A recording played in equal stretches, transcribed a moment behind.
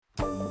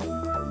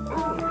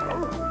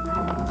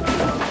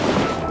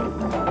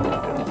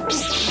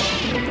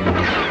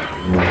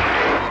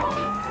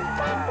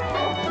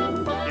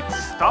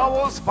Star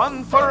Wars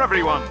fun for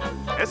everyone,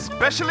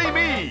 especially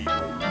me.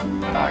 I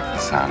like the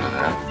sound of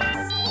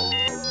that.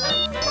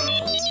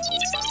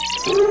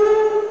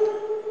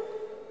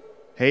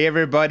 Hey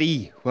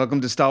everybody, welcome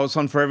to Star Wars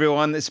Fun for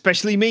Everyone,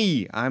 especially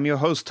me. I'm your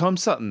host, Tom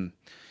Sutton.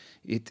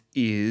 It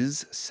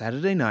is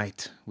Saturday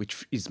night,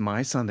 which is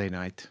my Sunday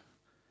night.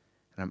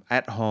 And I'm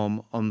at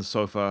home on the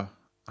sofa.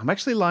 I'm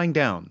actually lying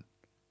down.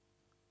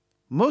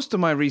 Most of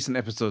my recent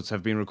episodes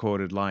have been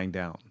recorded lying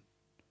down.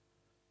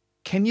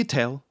 Can you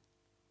tell?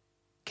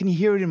 Can you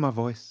hear it in my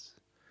voice?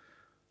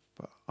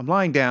 But I'm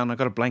lying down, I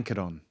got a blanket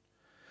on.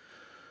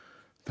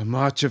 The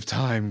march of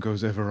time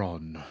goes ever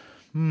on.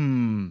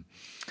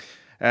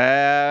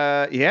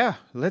 Yeah,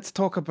 let's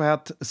talk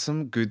about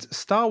some good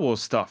Star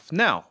Wars stuff.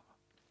 Now,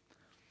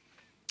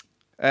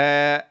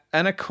 an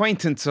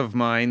acquaintance of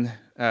mine,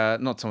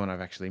 not someone I've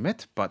actually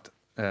met, but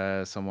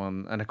a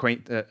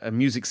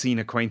music scene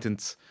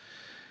acquaintance,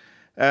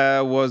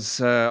 was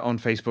on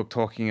Facebook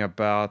talking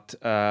about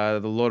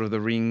the Lord of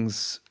the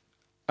Rings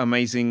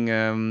amazing,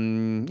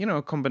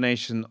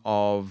 combination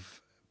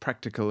of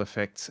practical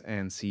effects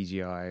and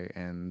CGI,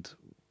 and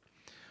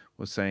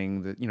was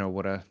saying that,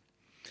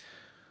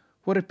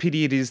 what a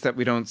pity it is that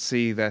we don't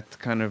see that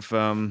kind of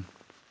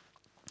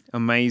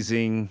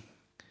amazing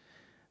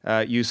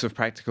use of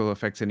practical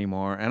effects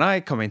anymore. And I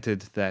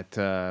commented that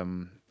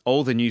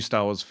all the new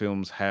Star Wars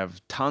films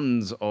have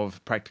tons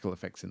of practical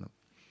effects in them.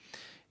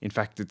 In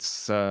fact,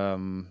 it's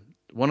one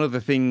of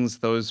the things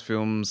those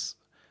films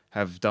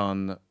have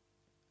done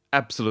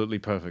absolutely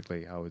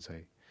perfectly, I would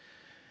say.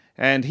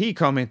 And he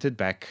commented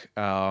back,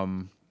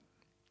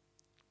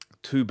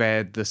 too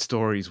bad the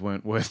stories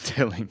weren't worth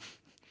telling.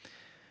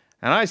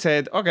 And I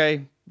said,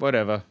 okay,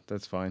 whatever,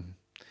 that's fine.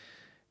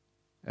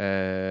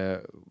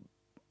 Good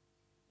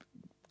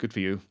for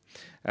you.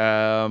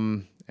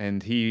 And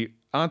he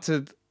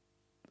answered,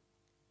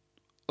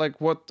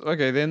 like, what?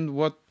 Okay, then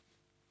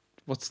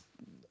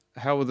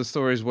how are the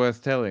stories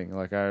worth telling?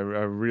 Like, I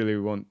really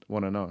want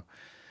to know.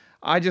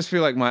 I just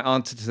feel like my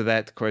answer to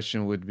that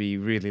question would be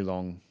really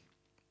long.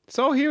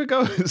 So here it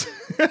goes.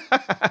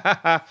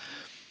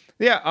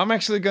 Yeah, I'm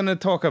actually going to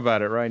talk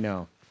about it right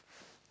now.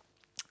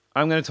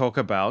 I'm going to talk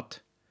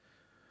about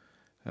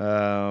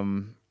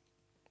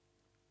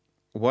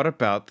what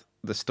about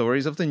the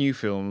stories of the new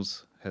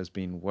films has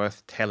been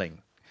worth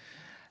telling.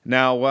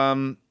 Now,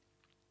 I'm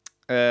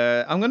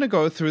going to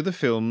go through the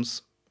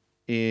films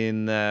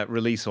in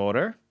release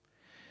order.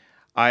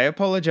 I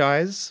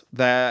apologize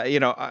that,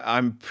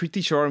 I'm pretty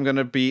sure I'm going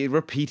to be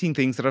repeating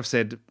things that I've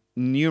said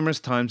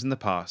numerous times in the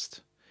past.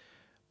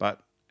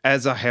 But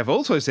as I have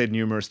also said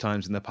numerous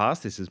times in the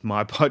past, this is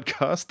my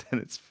podcast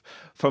and it's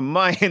for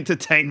my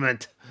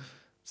entertainment.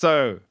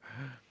 So,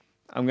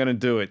 I'm going to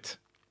do it.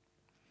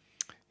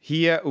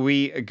 Here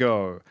we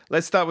go.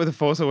 Let's start with The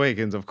Force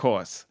Awakens, of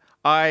course.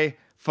 I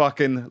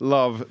fucking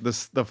love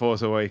The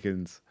Force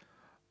Awakens.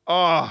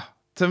 Oh,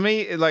 to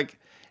me, like,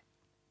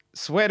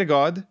 swear to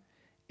God,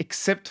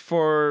 except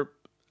for,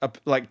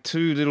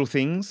 two little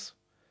things,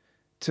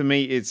 to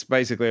me, it's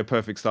basically a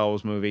perfect Star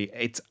Wars movie.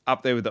 It's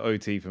up there with the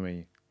OT for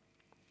me.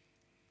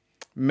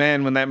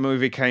 Man, when that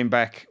movie came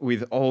back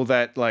with all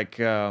that,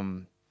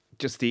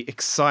 just the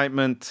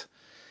excitement,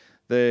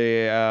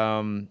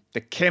 the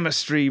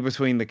chemistry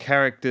between the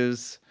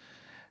characters,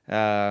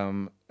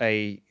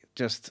 a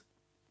just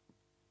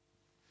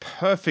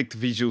perfect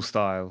visual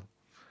style.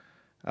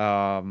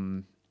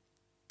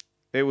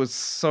 It was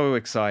so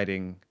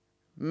exciting.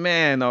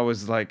 Man, I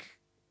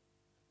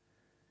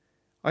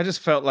just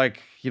felt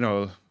like,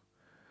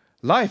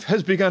 life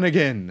has begun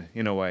again,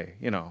 in a way,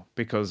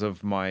 because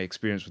of my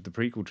experience with the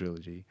prequel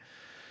trilogy.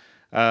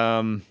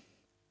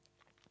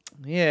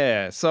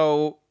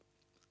 So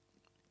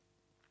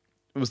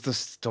was the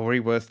story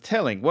worth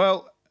telling?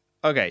 Well,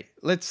 okay,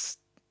 let's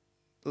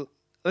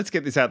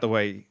get this out the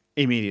way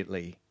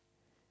immediately.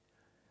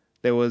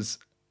 There was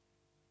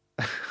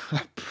a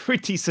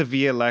pretty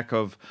severe lack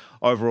of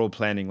overall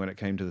planning when it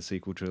came to the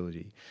sequel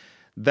trilogy.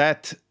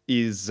 That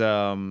is,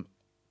 not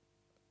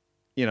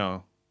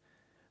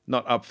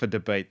up for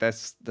debate.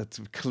 That's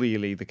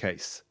clearly the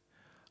case.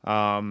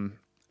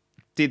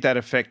 Did that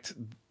affect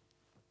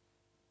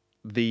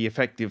the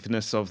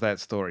effectiveness of that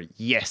story?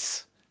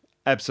 Yes,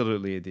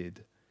 absolutely it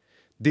did.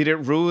 Did it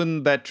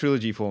ruin that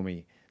trilogy for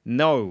me?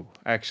 No,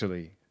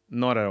 actually,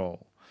 not at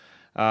all.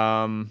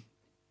 I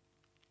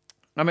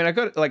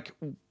got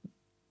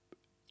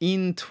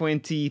in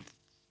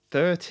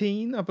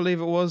 2013, I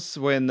believe it was,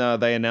 when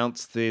they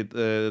announced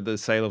the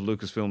sale of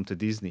Lucasfilm to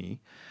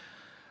Disney.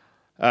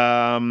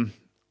 My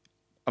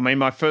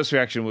first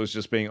reaction was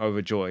just being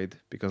overjoyed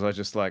because I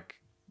just the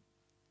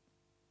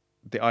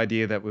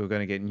idea that we were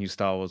going to get new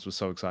Star Wars was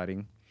so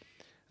exciting.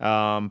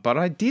 But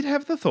I did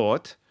have the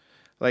thought,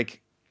 but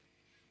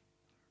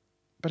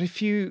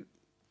if you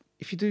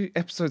do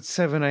episodes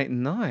 7, 8,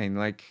 and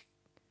 9,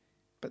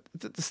 but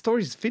the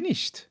story's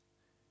finished.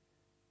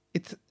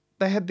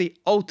 They had the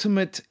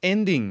ultimate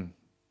ending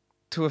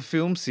to a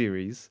film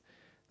series.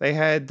 They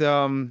had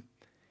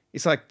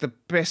it's like the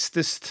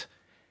bestest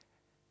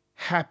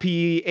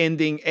happy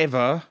ending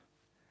ever.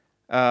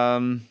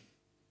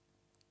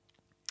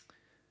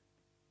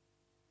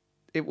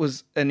 it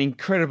was an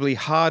incredibly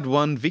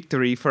hard-won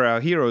victory for our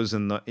heroes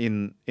in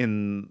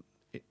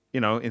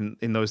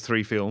those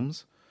three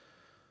films.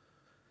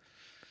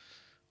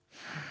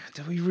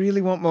 Do we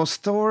really want more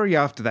story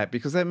after that?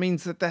 Because that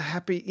means that the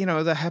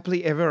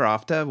happily ever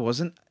after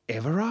wasn't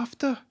ever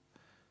after.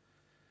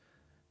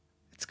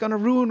 It's gonna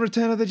ruin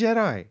Return of the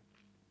Jedi.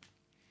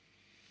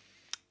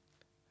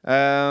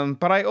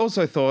 But I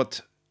also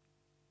thought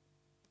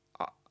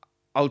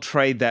I'll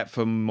trade that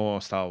for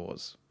more Star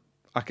Wars.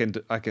 I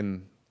can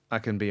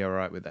be all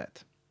right with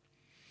that.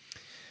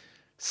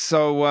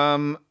 So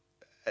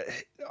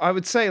I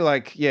would say,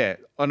 like, yeah,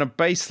 on a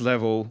base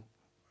level,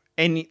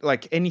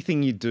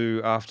 anything you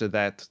do after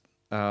that,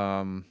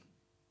 that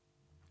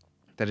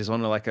is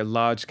on like a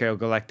large scale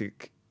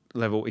galactic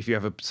level, if you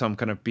have some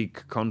kind of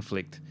big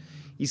conflict,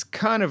 is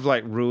kind of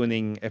like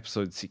ruining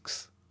Episode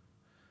 6,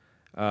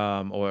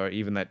 or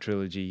even that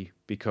trilogy,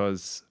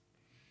 because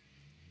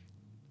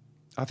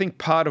I think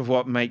part of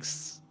what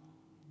makes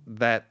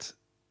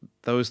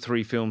those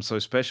three films so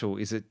special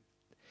is it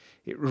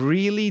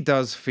really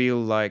does feel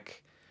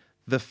like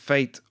the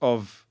fate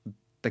of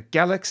the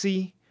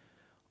galaxy,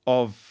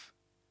 of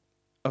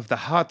the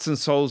hearts and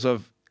souls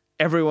of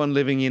everyone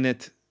living in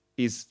it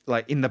is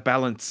like in the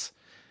balance,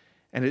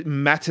 and it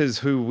matters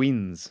who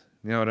wins.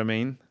 You know what I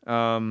mean?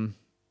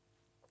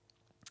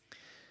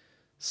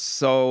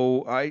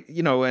 So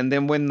and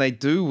then when they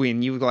do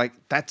win, you like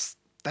that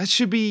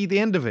should be the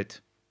end of it.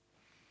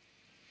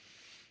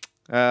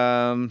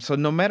 So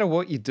no matter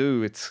what you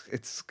do,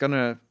 it's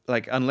gonna,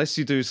 like, unless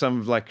you do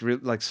some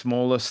like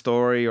smaller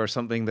story or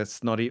something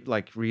that's not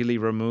like really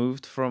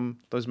removed from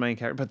those main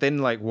characters. But then,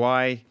 like,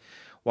 why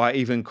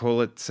even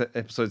call it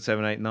episode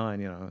 7, 8, 9?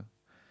 You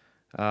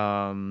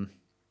know,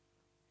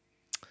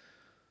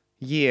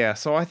 yeah.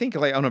 So I think,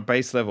 like, on a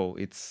base level,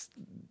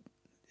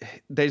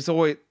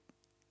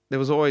 there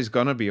was always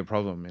gonna be a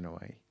problem in a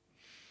way.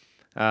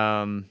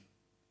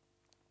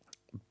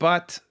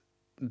 But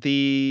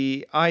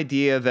the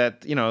idea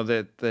that,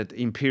 that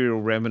Imperial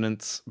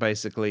remnants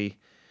basically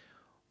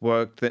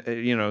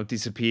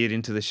disappeared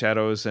into the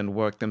shadows and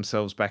worked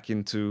themselves back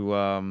into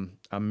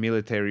a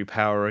military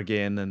power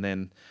again, and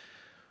then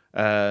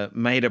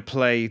made a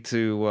play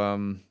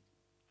to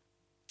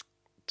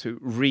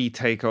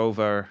retake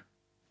over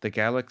the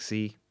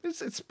galaxy.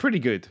 It's pretty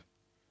good.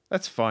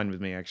 That's fine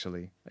with me,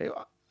 actually.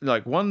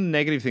 Like, one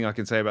negative thing I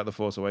can say about The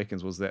Force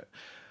Awakens was that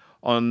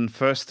on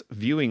first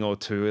viewing or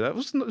two, it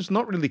was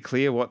not really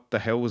clear what the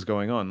hell was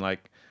going on.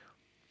 Like,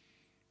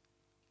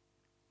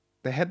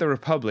 they had the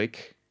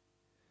Republic,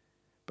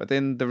 but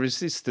then the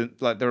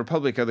Resistance, like, the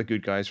Republic are the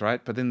good guys,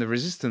 right? But then the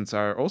Resistance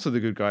are also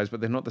the good guys,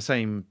 but they're not the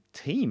same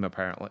team,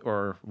 apparently.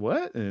 Or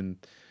what? And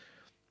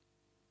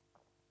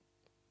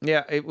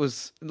yeah, it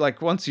was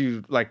like, once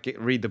you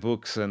read the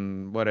books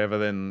and whatever,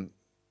 then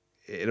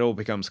it all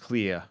becomes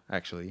clear,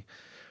 actually.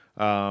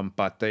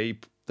 But they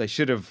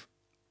should have,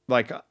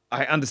 like,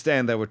 I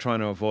understand they were trying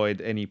to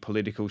avoid any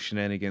political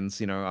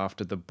shenanigans,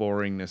 after the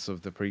boringness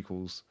of the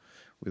prequels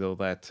with all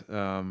that.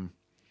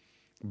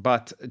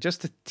 But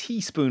just a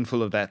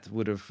teaspoonful of that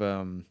would have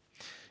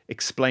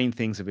explained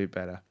things a bit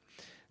better.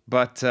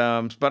 But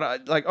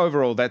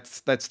overall,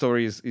 that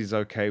story is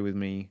okay with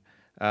me.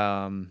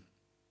 And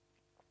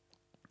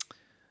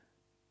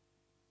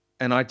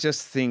I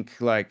just think,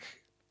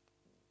 like,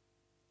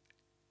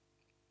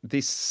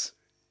 this,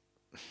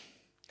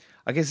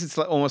 I guess it's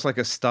almost like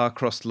a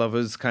star-crossed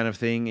lovers kind of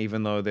thing,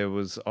 even though there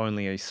was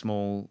only a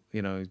small,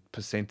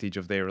 percentage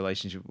of their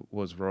relationship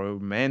was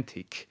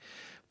romantic.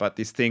 But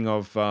this thing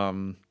of,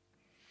 Kylo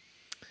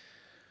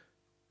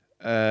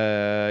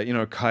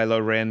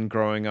Ren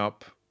growing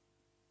up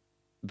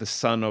the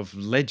son of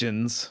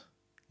legends,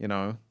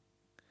 but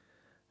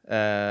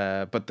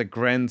the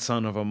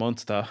grandson of a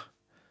monster,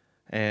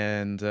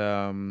 and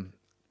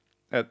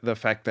the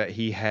fact that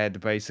he had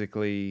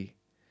basically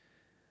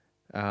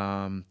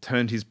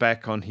turned his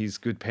back on his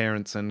good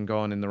parents and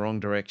gone in the wrong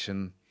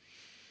direction.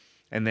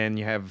 And then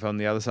you have, on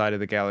the other side of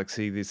the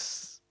galaxy,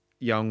 this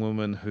young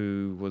woman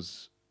who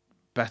was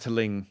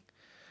battling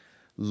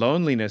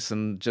loneliness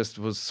and just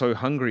was so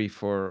hungry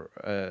for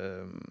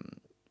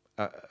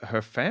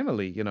her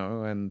family,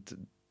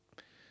 and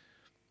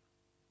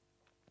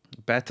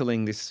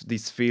battling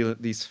this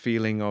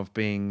feeling of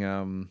being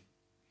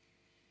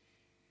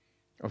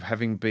of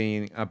having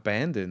been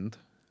abandoned.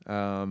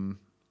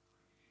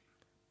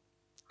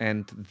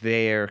 And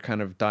their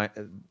kind of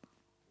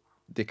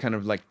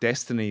like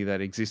destiny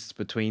that exists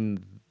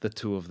between the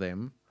two of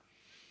them.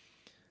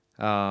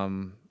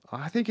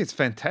 I think it's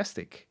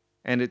fantastic,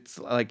 and it's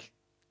like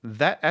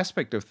that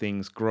aspect of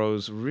things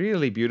grows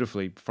really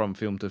beautifully from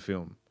film to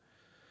film.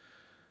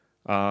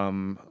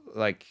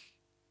 Like,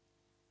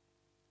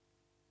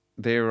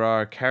 there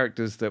are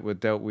characters that were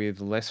dealt with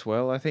less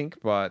well, I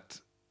think, but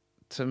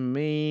to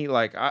me,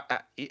 like,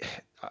 I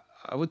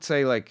would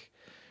say, like,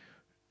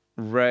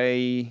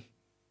 Rey.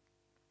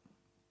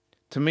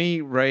 To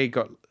me, Rey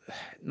got...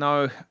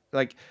 No,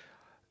 like,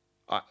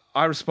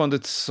 I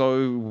responded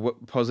so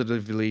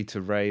positively to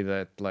Rey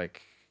that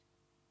like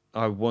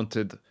I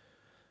wanted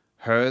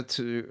her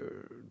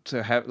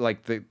to have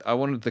like I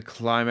wanted the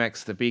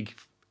climax, the big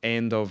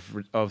end of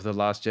the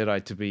Last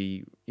Jedi to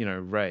be, you know,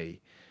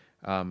 Rey,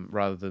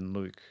 rather than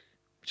Luke,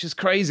 which is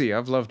crazy.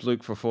 I've loved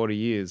Luke for 40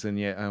 years, and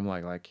yet I'm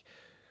like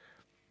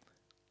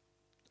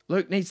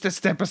Luke needs to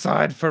step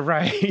aside for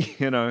Rey,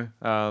 you know.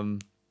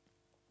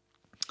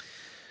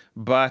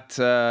 But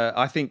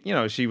I think, you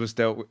know, she was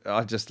dealt with.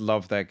 I just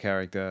love that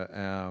character,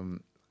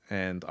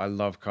 and I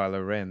love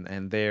Kylo Ren,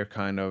 and they're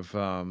kind of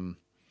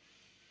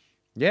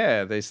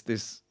there's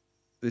this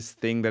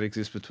thing that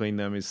exists between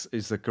them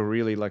is like a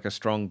really like a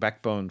strong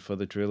backbone for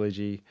the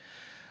trilogy.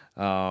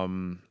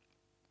 So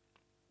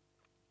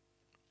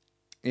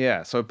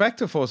back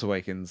to Force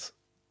Awakens.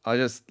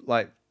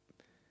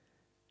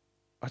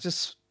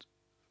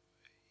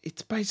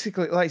 It's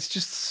basically like, it's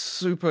just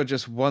super,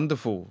 just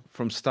wonderful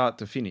from start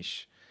to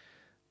finish.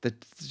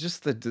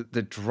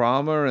 The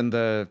drama and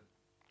the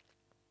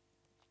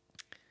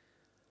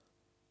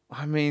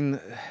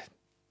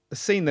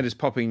scene that is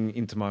popping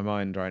into my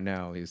mind right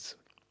now is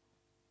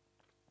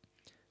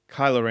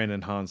Kylo Ren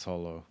and Han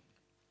Solo.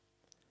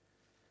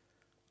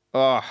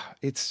 Oh,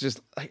 it's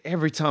just like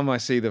every time I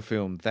see the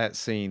film, that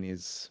scene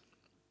is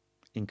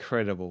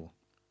incredible.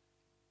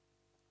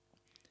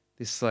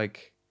 This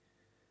like,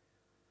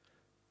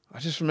 I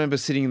just remember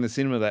sitting in the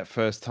cinema that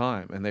first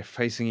time, and they're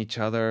facing each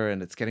other,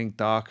 and it's getting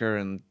darker,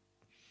 and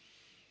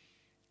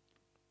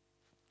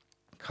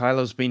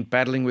Kylo's been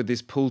battling with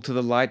this pull to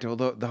the light all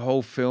the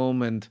whole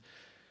film, and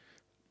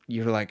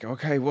you're like,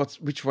 okay,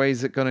 which way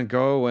is it gonna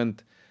go?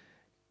 And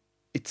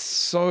it's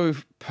so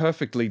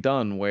perfectly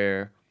done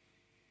where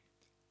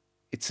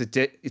it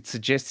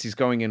suggests he's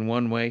going in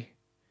one way,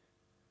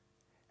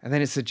 and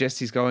then it suggests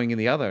he's going in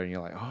the other, and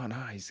you're like, oh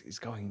no, he's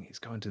going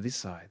to this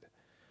side.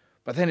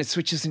 But then it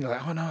switches and you're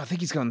like, oh no, I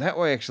think he's going that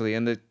way actually.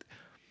 And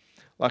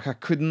I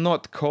could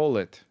not call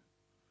it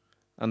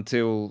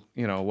until,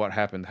 you know, what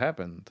happened.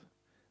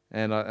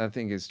 And I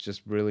think it's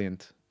just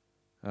brilliant.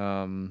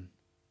 And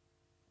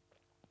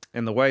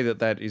the way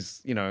that is,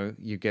 you know,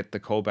 you get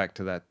the callback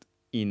to that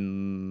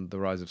in The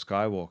Rise of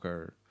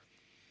Skywalker.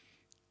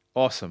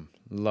 Awesome.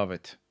 Love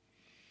it.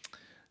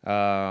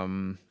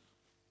 Can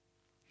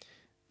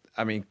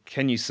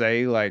you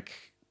say like,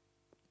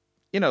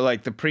 you know,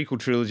 like the prequel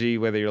trilogy,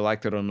 whether you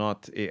liked it or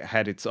not, it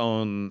had its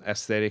own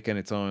aesthetic and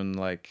its own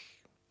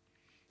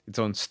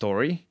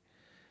story.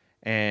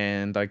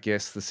 And I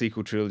guess the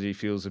sequel trilogy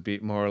feels a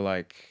bit more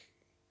like,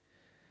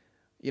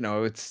 you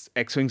know, it's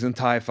X-Wings and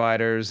TIE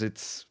fighters.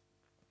 It's,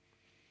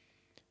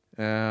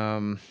 you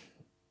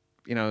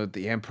know,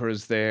 the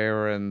Emperor's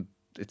there, and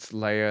it's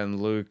Leia and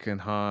Luke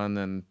and Han,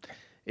 and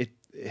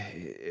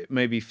it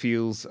maybe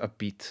feels a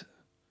bit,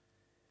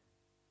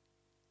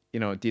 you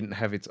know, it didn't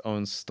have its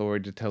own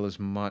story to tell as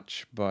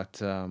much,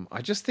 but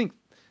I just think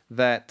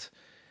that,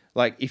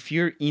 like, if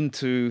you're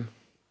into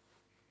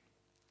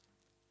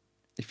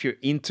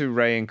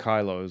Rey and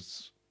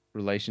Kylo's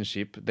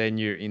relationship, then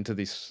you're into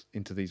these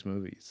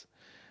movies,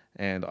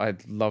 and I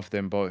love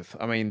them both.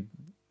 I mean,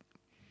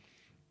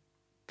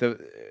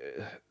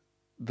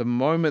 the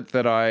moment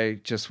that I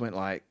just went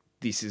like,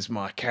 this is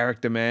my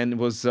character, man,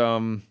 was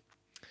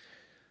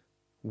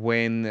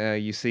when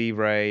you see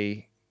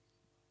Rey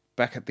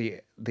back at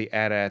the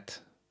AT-AT,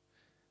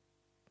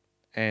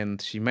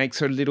 and she makes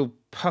her little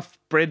puff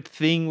bread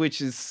thing, which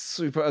is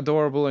super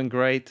adorable and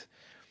great.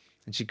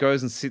 And she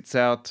goes and sits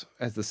out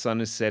as the sun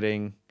is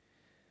setting,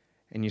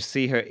 and you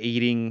see her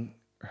eating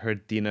her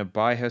dinner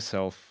by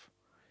herself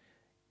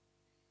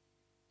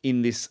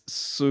in this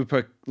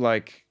super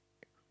like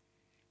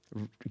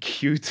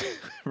cute,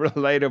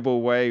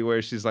 relatable way,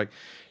 where she's like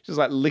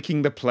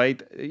licking the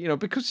plate, you know,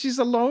 because she's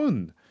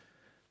alone.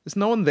 There's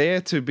no one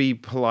there to be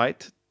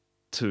polite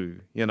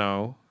to, you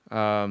know.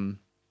 I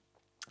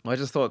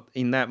just thought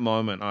in that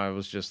moment I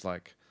was just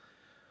like,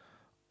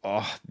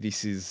 oh,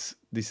 this is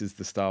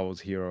the Star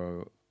Wars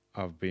hero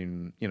I've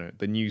been, you know,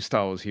 the new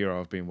Star Wars hero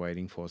I've been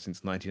waiting for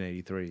since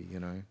 1983, you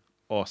know.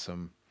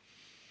 Awesome.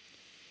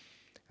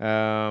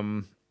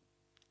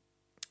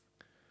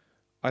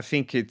 I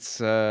think it's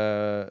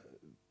Star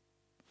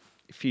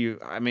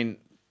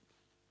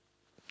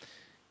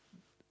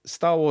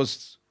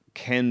Wars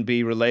can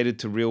be related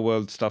to real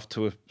world stuff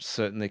to a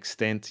certain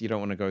extent. You don't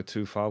want to go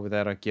too far with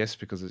that, I guess,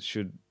 because it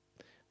should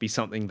be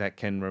something that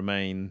can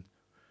remain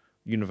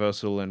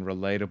universal and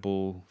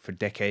relatable for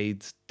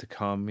decades to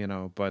come, you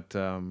know. But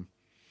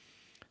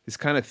this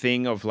kind of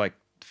thing of like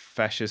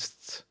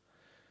fascists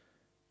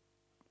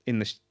in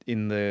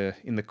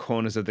the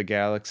corners of the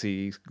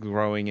galaxy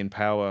growing in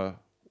power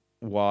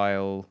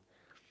while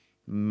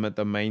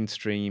the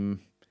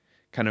mainstream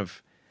kind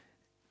of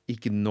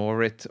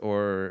ignore it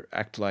or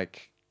act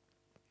like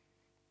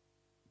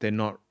they're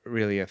not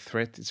really a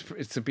threat.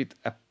 It's a bit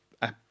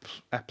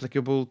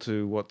applicable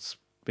to what's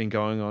been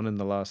going on in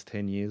the last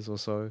 10 years or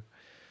so.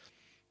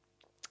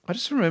 I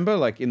just remember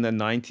like in the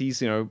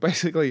 90s, you know,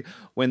 basically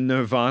when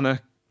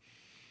Nirvana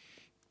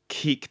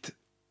kicked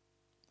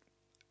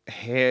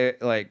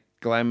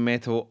glam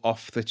metal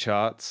off the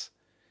charts.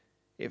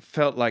 It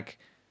felt like,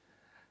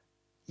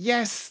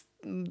 yes,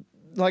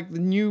 like the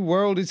new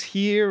world is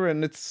here,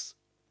 and it's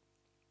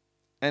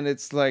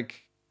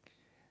like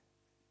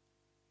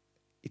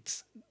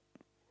it's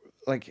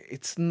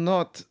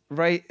not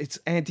right. It's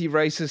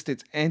anti-racist.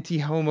 It's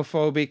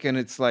anti-homophobic, and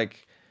it's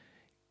like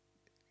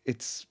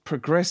it's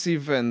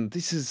progressive. And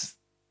this is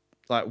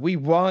like we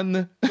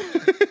won.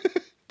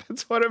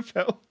 That's what it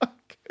felt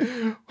like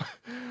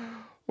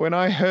when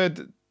I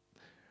heard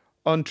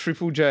on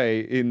Triple J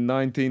in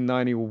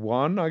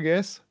 1991, I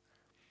guess,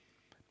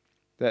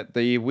 that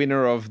the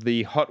winner of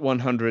the Hot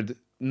 100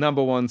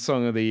 #1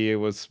 song of the year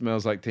was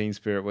 "Smells Like Teen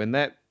Spirit." When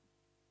that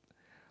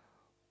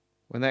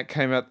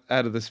came out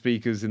of the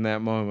speakers in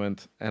that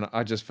moment, and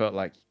I just felt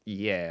like,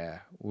 yeah,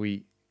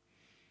 we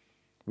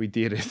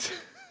did it.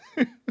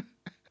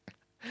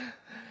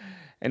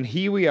 And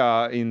here we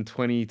are in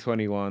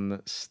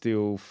 2021,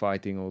 still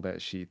fighting all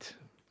that shit.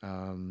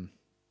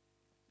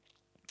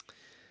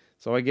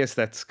 So I guess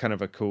that's kind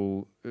of a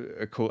cool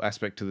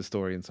aspect to the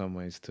story in some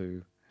ways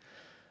too.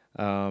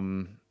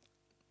 I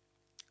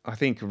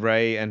think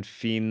Rey and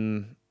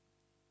Finn,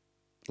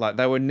 like,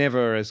 they were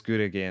never as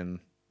good again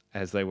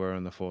as they were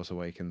in The Force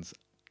Awakens,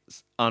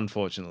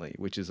 unfortunately,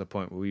 which is a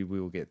point we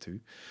will get to.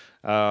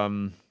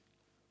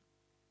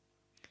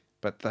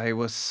 But they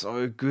were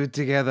so good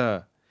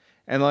together.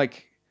 And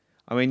like,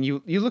 I mean,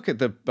 you look at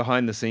the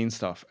behind the scenes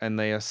stuff, and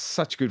they are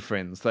such good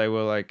friends. They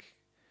are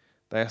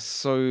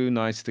so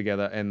nice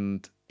together,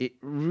 and it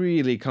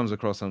really comes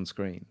across on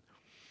screen.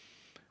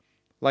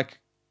 Like,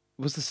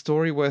 was the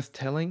story worth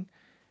telling?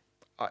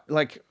 I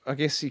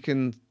guess you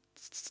can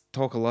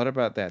talk a lot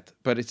about that,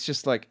 but it's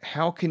just like,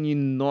 how can you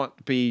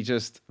not be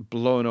just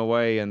blown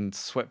away and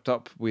swept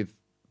up with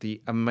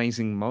the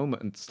amazing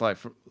moments, like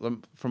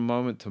from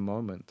moment to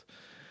moment?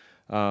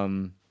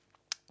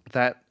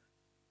 That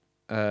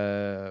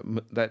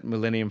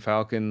Millennium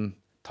Falcon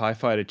TIE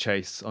Fighter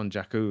chase on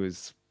Jakku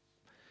it's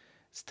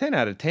 10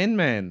 out of 10,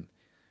 man.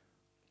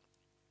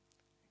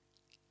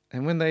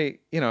 And when they,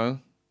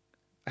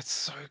 it's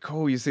so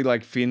cool. You see,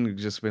 like, Finn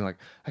just being like,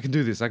 I can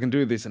do this.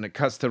 And it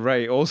cuts to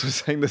Rey also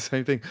saying the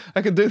same thing.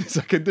 I can do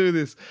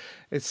this.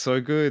 It's so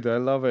good. I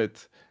love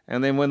it.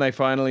 And then when they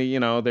finally,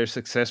 they're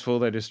successful,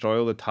 they destroy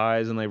all the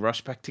TIEs and they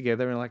rush back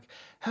together and like,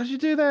 how did you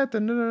do that?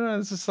 And no.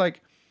 It's just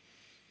like,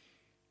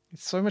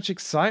 it's so much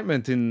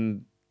excitement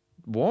and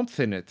warmth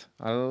in it.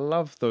 I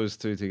love those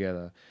two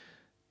together.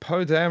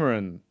 Poe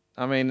Dameron,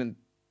 I mean,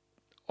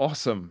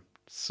 awesome.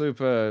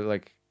 Super,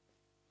 like,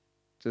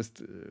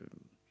 just...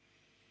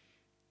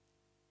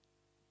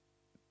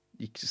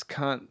 you just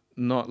can't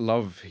not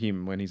love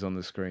him when he's on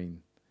the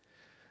screen.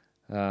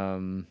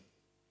 Yeah,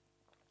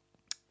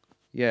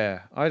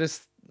 and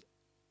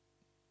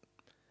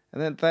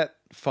then that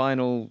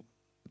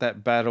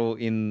battle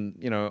in,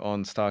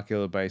 on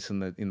Starkiller Base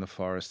in the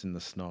forest in the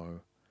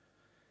snow.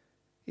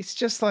 It's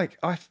just like,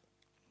 I've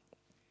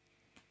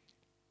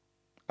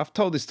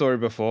told this story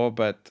before,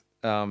 but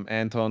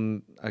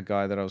Anton, a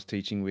guy that I was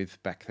teaching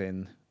with back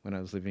then when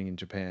I was living in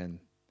Japan,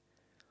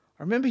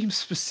 I remember him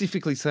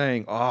specifically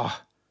saying,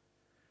 because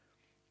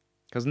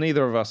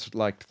neither of us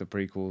liked the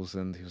prequels,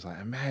 and he was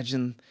like,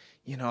 imagine,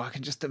 I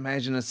can just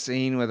imagine a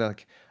scene where a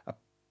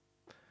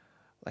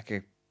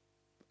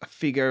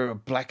figure, a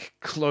black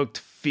cloaked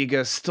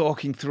figure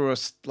stalking through a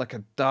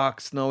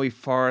dark snowy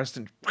forest,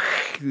 and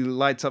he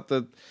lights up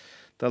the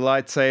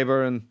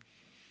lightsaber, and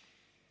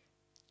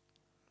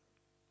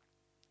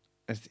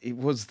it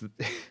was,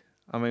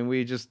 I mean,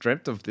 we just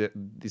dreamt of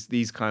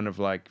these kind of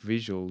like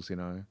visuals,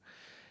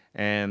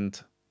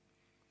 and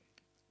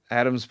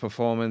Adam's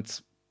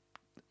performance,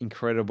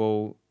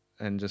 incredible,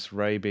 and just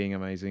Rey being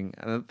amazing,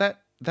 and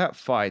that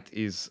fight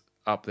is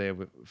up there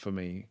for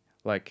me.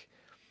 Like,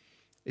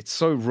 it's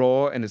so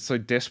raw and it's so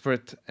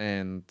desperate,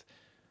 and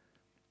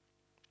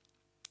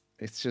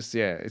it's just,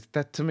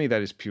 that to me,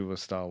 that is pure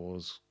Star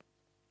Wars,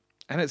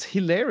 and it's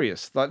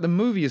hilarious. Like, the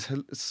movie is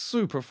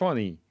super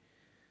funny.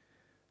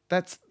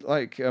 That's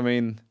like, I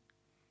mean,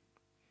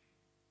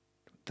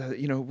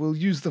 we'll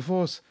use the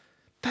Force.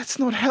 That's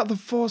not how the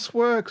Force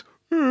works.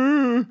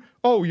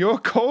 Oh, you're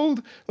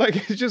cold?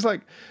 Like, it's just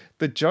like,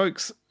 the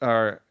jokes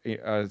are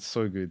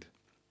so good.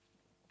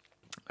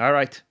 All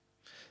right.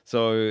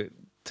 So,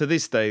 to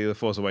this day, The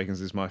Force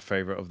Awakens is my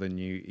favorite of the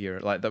new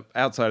era. Like,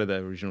 outside of the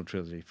original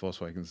trilogy,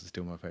 Force Awakens is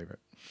still my favorite.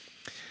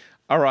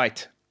 All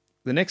right.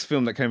 The next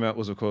film that came out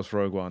was, of course,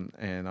 Rogue One,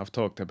 and I've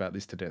talked about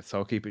this to death, so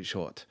I'll keep it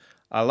short.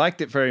 I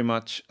liked it very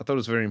much. I thought it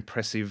was very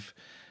impressive.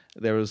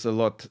 There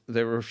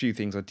were a few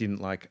things I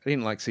didn't like. I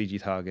didn't like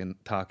CG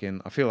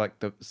Tarkin. I feel like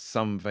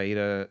some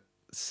Vader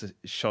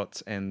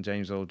shots and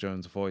James Earl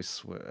Jones'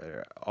 voice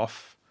were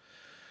off.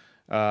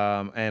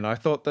 And I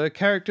thought the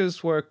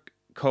characters were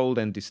cold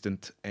and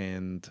distant.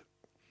 And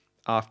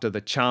after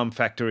the charm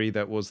factory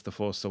that was The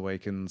Force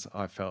Awakens,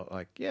 I felt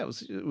like, it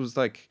was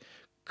like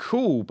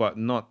cool, but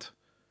not...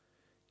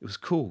 It was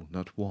cool,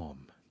 not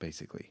warm,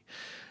 basically.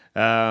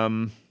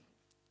 Now,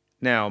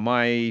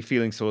 my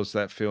feelings towards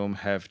that film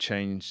have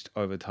changed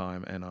over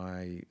time, and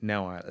I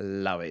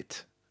love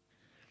it.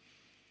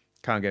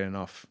 Can't get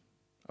enough.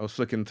 I was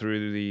flicking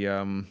through the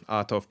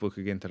Art of book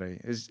again today.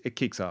 It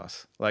kicks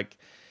ass. Like,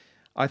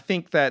 I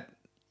think that,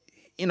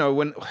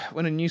 when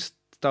a new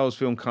Star Wars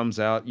film comes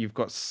out, you've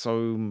got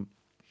so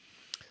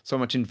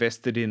much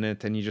invested in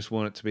it, and you just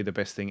want it to be the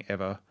best thing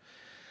ever.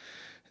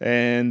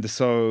 And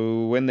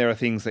so when there are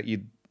things that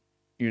you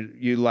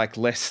like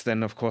less,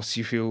 then of course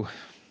you feel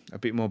a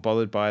bit more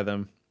bothered by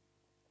them.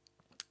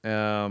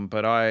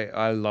 But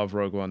I love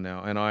Rogue One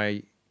now, and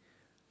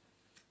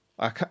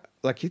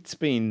it's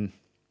been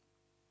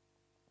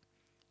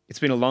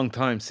a long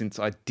time since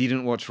I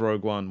didn't watch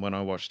Rogue One when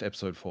I watched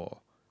Episode 4.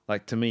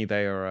 Like, to me,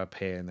 they are a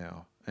pair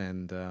now,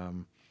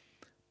 and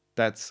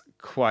that's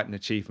quite an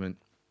achievement.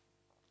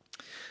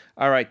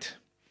 All right,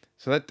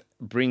 so that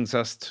brings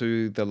us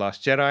to The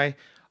Last Jedi.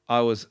 I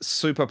was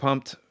super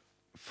pumped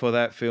for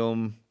that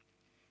film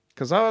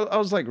because I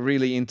was like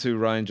really into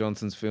Rian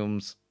Johnson's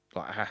films.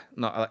 I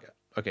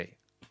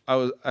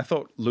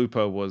thought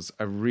Looper was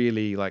a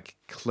really like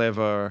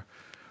clever,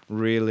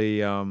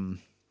 really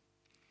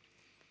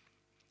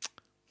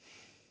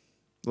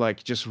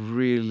like just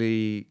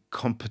really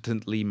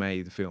competently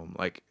made film.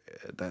 Like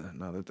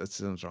that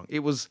sounds wrong.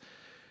 It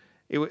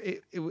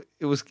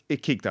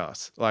kicked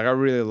ass. Like, I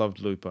really loved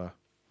Looper.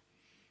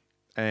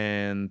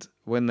 And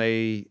when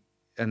they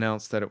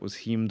announced that it was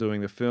him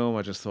doing the film,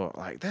 I just thought,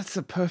 like, that's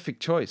the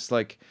perfect choice.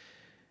 Like,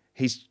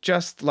 he's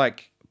just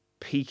like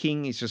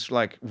peaking. He's just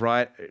like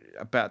right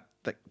about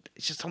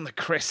it's just on the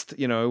crest,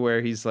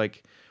 where he's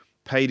like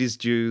paid his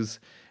dues.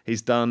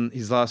 He's done,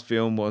 his last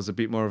film was a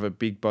bit more of a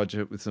big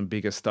budget with some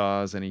bigger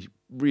stars, and he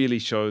really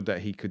showed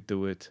that he could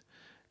do it.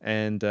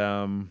 And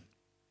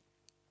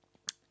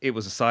it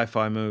was a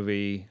sci-fi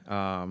movie.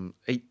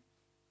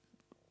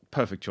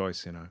 Perfect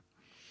choice,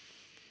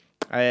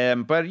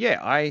 But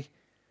yeah,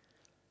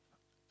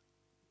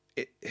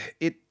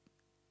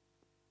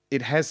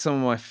 it has some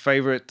of my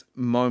favorite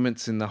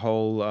moments in the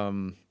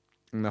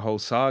whole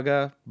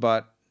saga,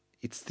 but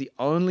it's the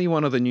only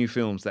one of the new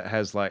films that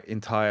has like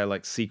entire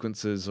like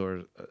sequences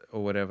or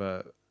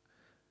whatever,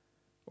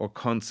 or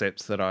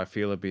concepts that I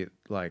feel a bit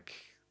like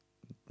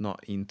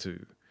not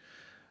into.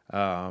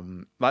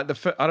 Like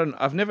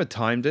I've never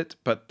timed it,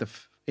 but the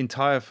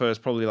entire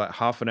first probably like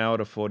half an hour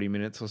to 40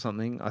 minutes or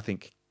something, I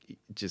think it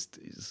just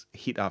is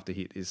hit after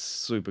hit is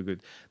super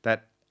good.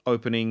 That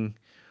opening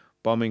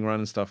bombing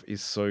run and stuff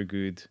is so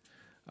good.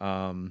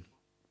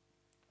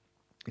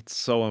 It's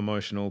so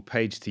emotional.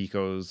 Paige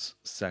Tico's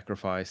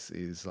sacrifice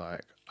is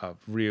like a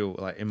real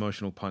like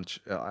emotional punch.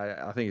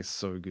 I think it's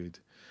so good.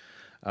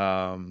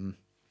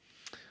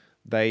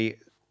 They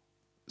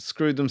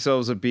screwed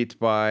themselves a bit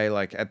by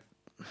like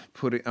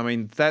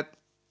that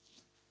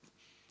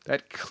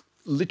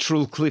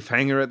literal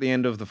cliffhanger at the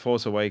end of The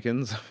Force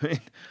Awakens. I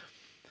mean,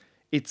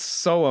 it's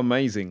so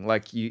amazing.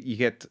 Like you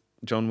get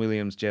John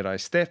Williams' Jedi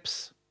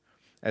steps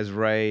as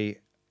Rey,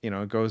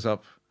 goes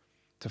up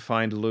to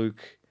find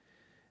Luke.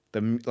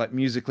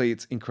 Musically,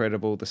 it's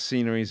incredible. The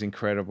scenery is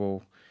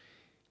incredible.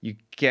 You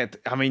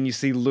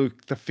see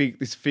Luke,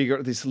 this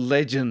figure, this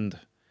legend,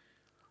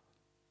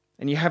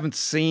 and you haven't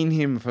seen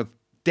him for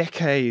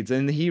decades,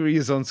 and here he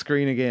is on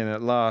screen again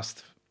at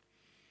last.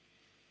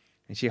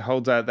 And she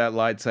holds out that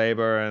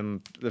lightsaber,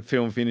 and the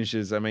film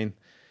finishes. I mean,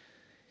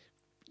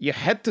 you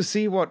had to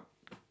see what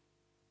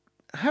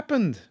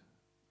happened,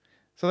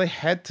 so they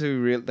had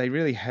to. They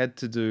really had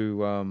to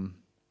do.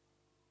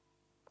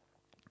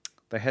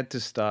 They had to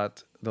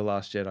start The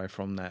Last Jedi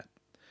from that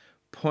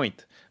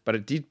point. But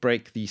it did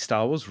break the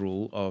Star Wars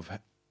rule of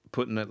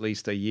putting at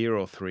least a year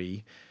or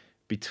 3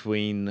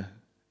 between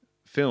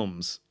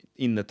films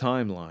in the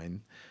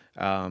timeline.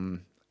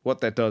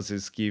 What that does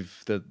is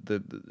give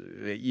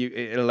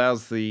it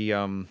allows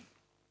the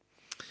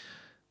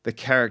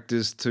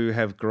characters to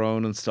have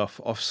grown and stuff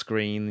off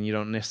screen, and you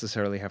don't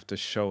necessarily have to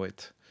show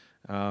it.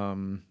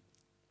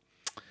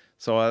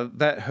 So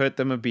that hurt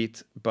them a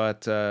bit,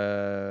 but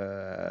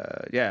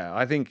yeah,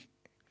 I think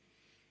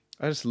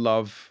I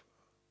love.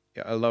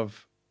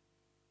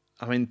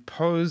 I mean,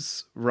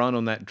 Poe's run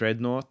on that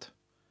dreadnought.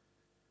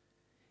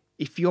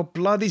 If your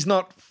blood is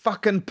not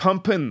fucking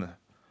pumping,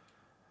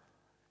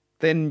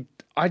 then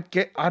I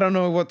don't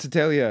know what to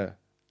tell you.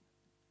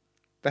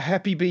 The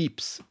happy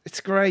beeps,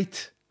 it's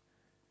great.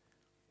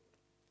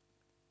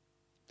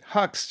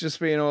 Hux just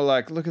being all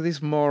like, look at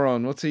this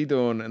moron, what's he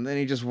doing? And then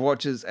he just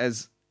watches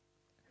as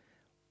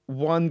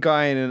one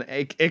guy in an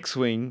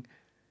X-Wing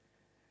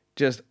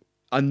just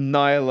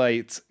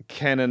annihilates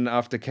cannon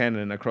after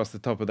cannon across the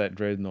top of that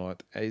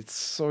dreadnought. It's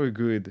so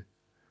good.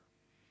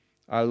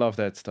 I love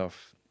that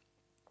stuff.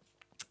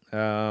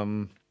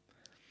 Yeah.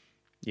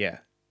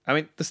 I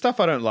mean, the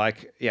stuff I don't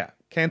like, yeah,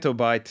 Canto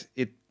Bight,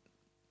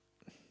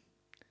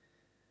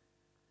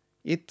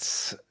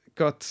 it's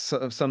got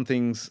some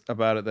things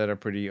about it that are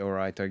pretty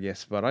alright, I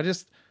guess, but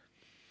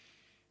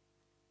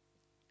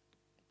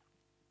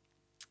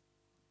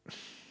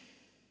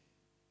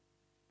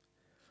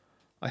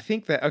I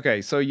think that,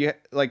 okay, so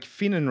like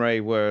Finn and Rey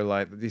were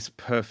like this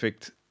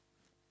perfect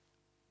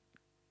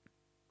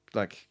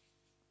like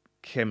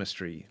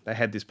chemistry. They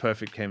had this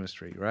perfect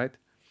chemistry, right?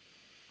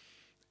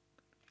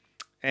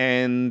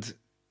 And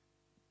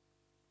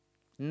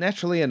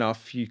naturally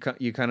enough, you're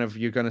going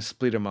to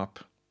split them up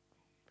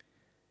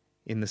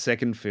in the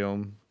second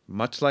film,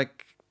 much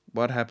like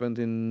what happened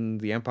in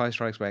The Empire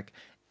Strikes Back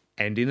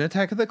and in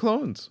Attack of the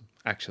Clones,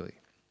 actually.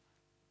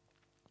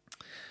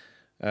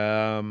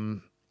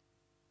 The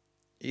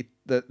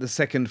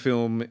second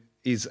film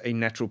is a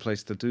natural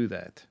place to do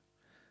that.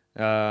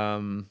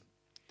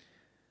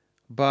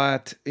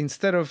 But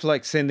instead of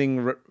like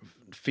sending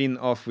Finn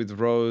off with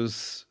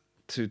Rose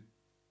to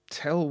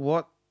tell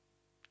what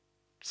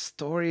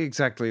story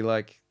exactly,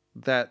 like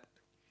that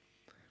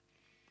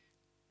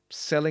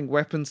selling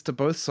weapons to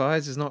both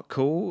sides is not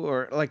cool,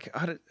 or like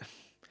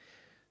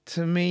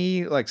to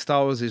me, like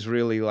Star Wars is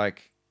really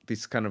like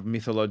this kind of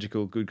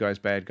mythological good guys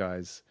bad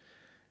guys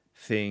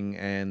thing,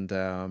 and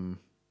I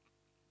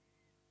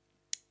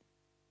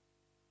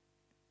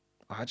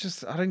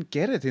don't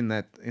get it in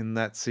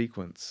that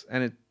sequence,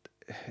 and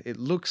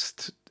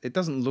it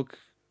doesn't look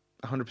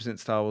 100%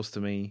 Star Wars to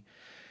me.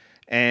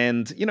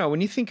 And when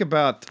you think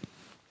about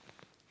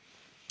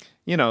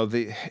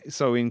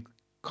so in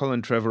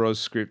Colin Trevorrow's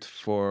script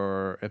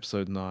for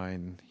Episode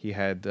 9, he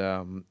had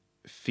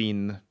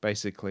Finn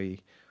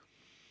basically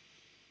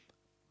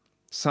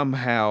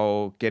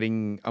somehow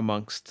getting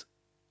amongst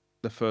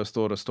the First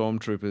Order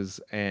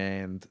stormtroopers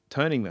and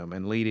turning them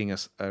and leading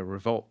a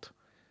revolt,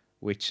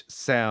 which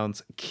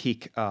sounds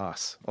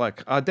kick-ass.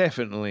 Like, I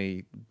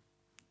definitely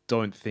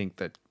don't think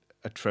that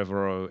a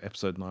Trevorrow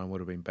Episode 9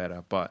 would have been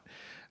better, but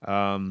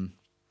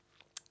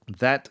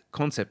that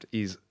concept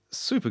is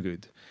super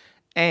good.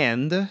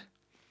 And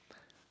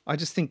I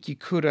just think you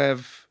could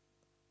have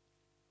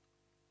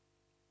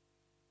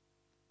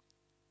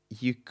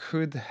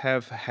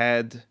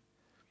had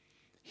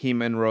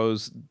him and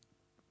Rose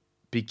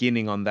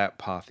beginning on that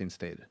path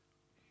instead.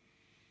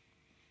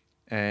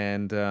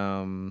 And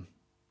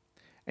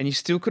you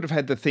still could have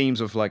had the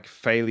themes of like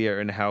failure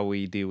and how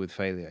we deal with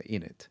failure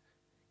in it.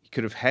 You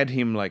could have had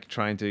him like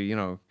trying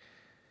to,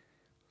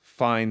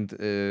 find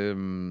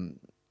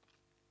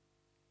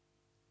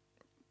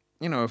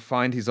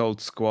find his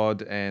old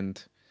squad,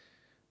 and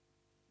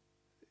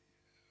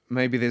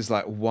maybe there's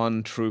like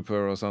one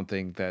trooper or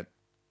something that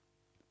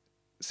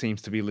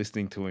seems to be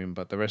listening to him,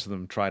 but the rest of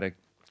them try to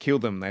kill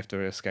them. They have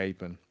to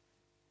escape, and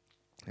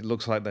it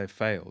looks like they've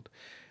failed.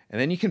 And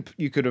then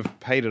you could have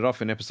paid it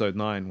off in Episode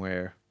 9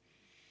 where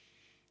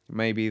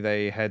maybe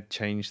they had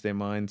changed their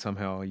mind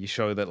somehow. You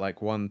show that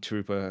like one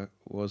trooper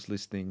was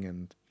listening,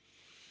 and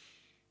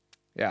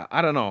yeah,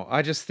 I don't know.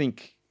 I just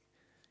think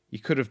you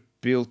could have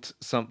built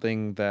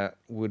something that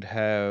would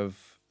have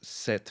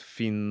set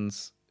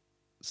Finn's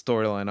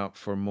storyline up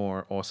for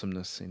more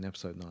awesomeness in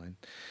Episode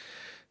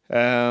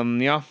 9.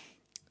 Yeah.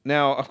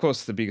 Now, of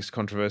course, the biggest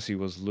controversy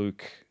was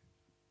Luke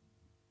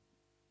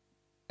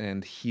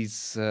and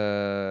his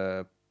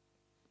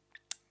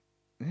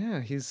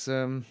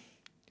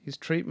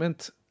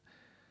treatment.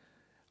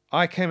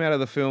 I came out of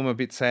the film a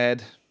bit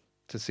sad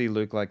to see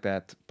Luke like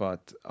that,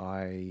 but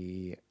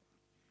I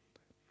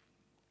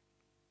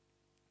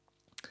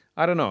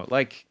don't know.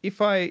 Like,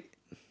 if I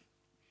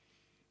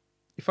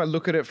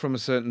look at it from a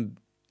certain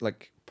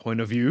like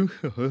point of view,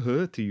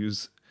 to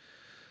use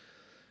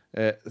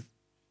that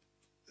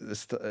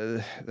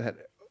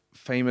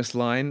famous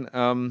line,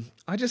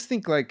 I just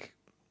think like,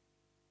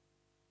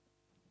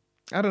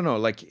 I don't know,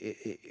 like,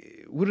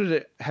 would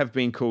it have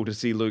been cool to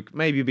see Luke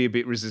maybe be a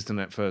bit resistant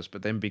at first,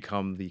 but then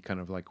become the kind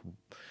of like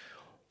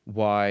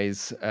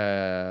wise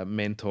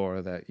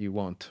mentor that you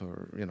want,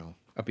 or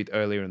a bit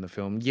earlier in the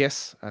film?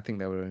 Yes, I think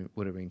that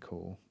would have been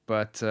cool,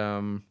 but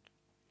I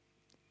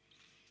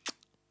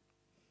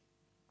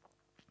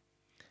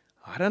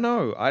don't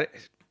know.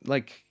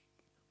 Like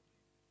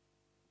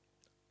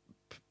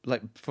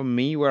for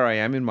me, where I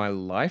am in my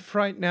life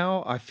right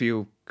now, I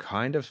feel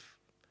kind of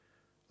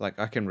like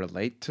I can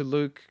relate to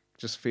Luke,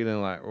 just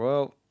feeling like,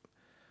 well,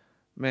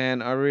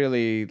 man, I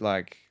really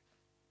got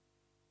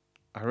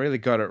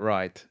it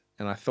right,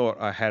 and I thought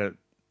I had it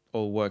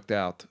all worked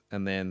out,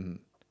 and then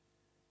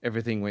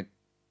everything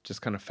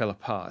just kind of fell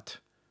apart,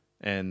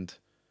 and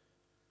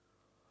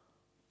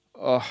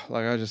I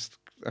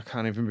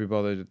can't even be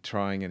bothered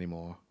trying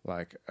anymore.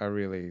 Like, I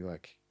really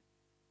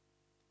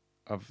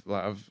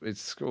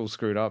it's all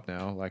screwed up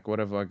now. Like, what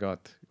have I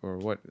got, or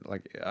what?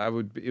 Like, it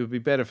would be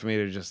better for me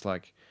to just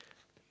like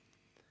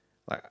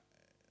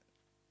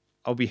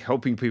I'll be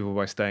helping people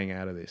by staying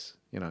out of this.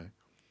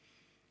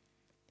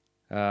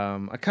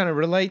 I kind of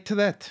relate to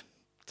that,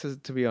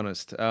 to be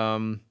honest.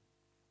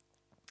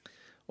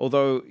 Although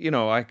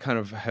I kind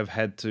of have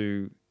had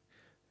to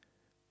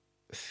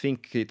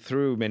think it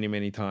through many,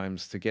 many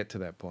times to get to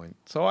that point.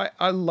 So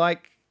I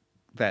like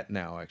that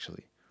now,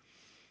 actually.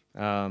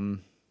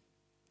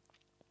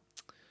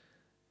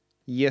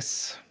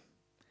 Yes,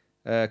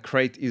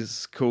 Crate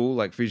is cool.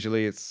 Like,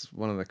 visually, it's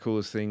one of the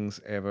coolest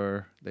things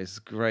ever. There's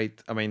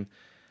great, and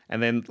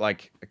then,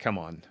 like, come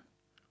on.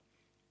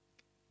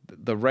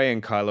 The Rey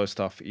and Kylo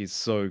stuff is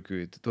so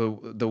good.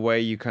 The way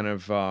you kind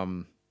of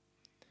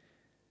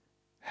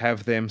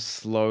have them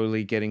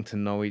slowly getting to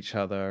know each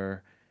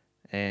other,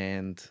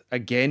 And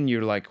again,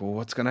 you're like, well,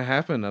 what's gonna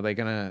happen? Are they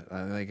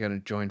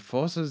gonna join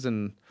forces?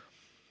 And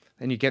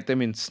you get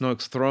them in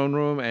Snoke's throne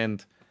room.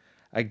 And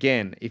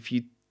again, if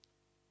you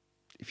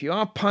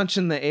aren't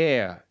punching the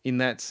air in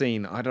that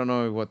scene, I don't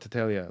know what to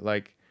tell you.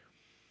 Like,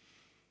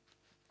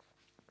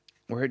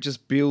 where it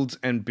just builds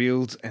and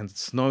builds, and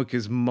Snoke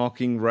is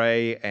mocking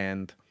Rey,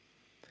 and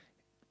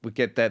we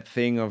get that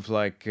thing of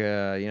like,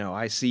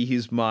 I see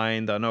his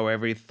mind, I know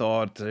every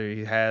thought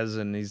he has,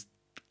 and he's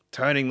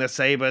turning the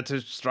saber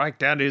to strike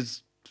down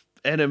his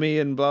enemy,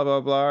 and blah blah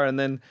blah, and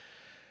then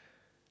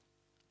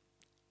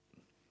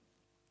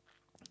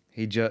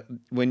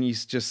when you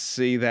just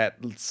see that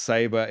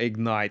saber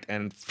ignite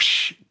and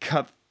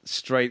cut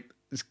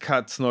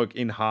Snoke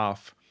in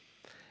half,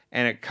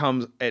 and it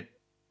comes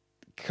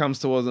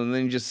towards him, and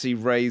then you just see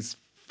Rey's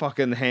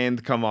fucking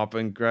hand come up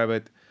and grab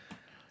it.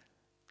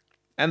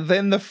 And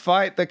then the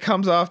fight that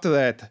comes after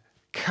that.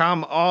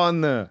 Come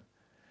on.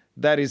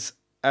 That is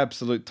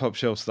absolute top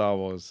shelf Star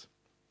Wars.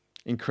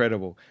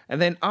 Incredible.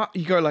 And then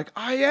you go like,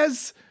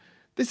 yes,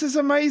 this is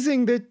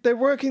amazing. They're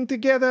working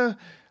together.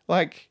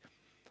 Like,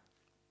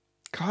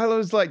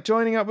 Kylo's like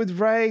joining up with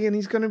Rey, and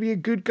he's going to be a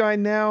good guy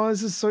now.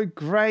 This is so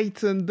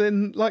great. And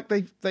then like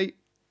the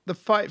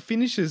fight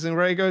finishes, and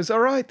Rey goes, all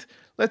right,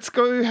 let's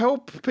go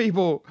help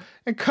people.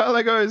 And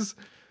Kylo goes,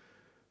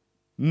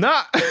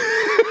 nah.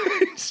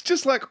 It's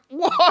just like,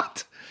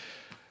 what?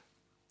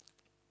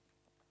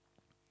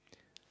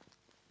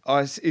 Oh,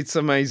 it's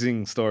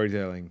amazing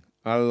storytelling.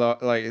 I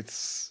love, like,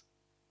 it's,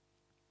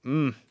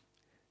 it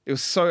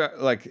was so,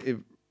 like,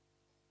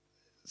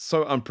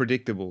 so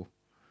unpredictable.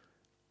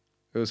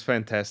 It was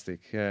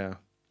fantastic, yeah.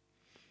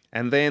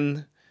 And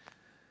then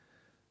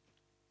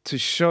to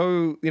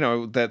show,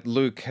 that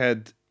Luke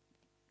had,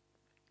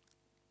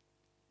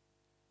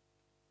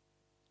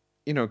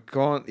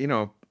 gone,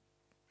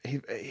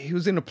 he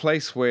was in a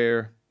place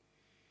where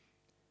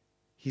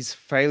his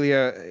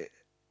failure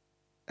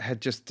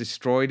had just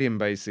destroyed him,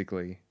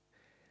 basically.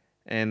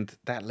 And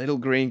that little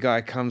green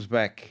guy comes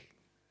back,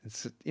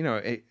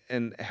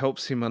 and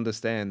helps him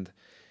understand.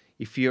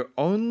 If you're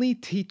only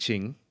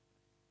teaching,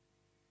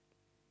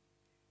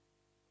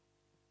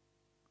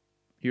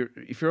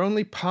 if you're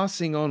only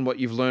passing on what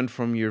you've learned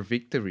from your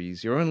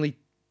victories, you're only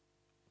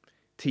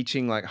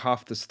teaching like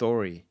half the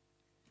story.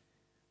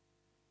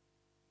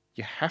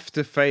 You have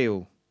to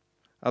fail.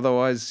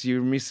 Otherwise,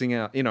 you're missing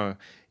out.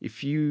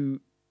 If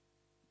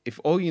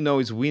all you know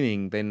is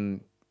winning,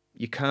 then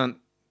you can't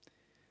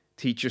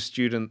teach your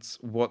students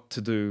what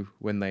to do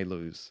when they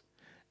lose.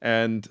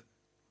 And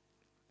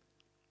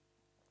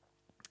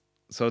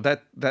so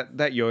that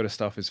Yoda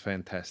stuff is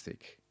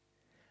fantastic.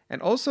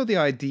 And also the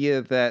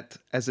idea that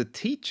as a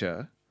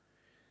teacher,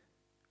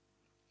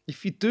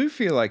 if you do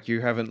feel like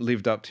you haven't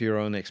lived up to your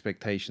own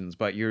expectations,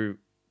 but you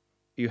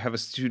have a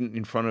student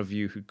in front of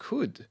you who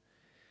could,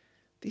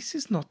 this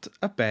is not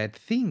a bad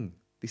thing.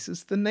 This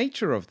is the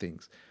nature of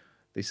things.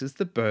 This is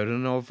the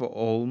burden of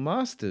all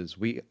masters.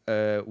 We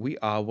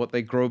are what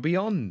they grow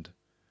beyond.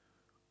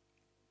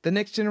 The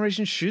next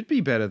generation should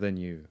be better than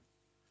you.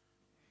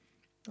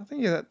 I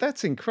think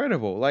that's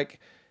incredible. Like,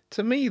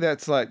 to me,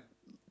 that's like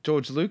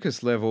George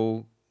Lucas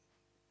level,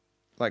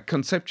 like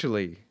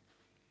conceptually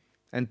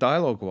and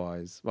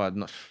dialogue-wise. Well,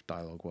 not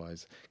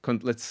dialogue-wise.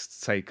 Let's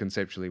say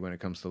conceptually when it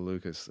comes to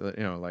Lucas.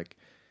 Like,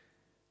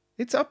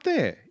 it's up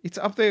there. It's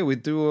up there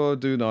with Do or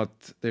Do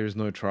Not, There's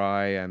No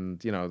Try,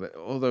 and,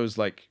 all those,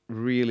 like,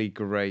 really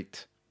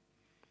great,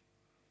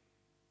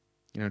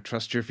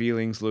 Trust Your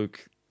Feelings,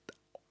 Luke.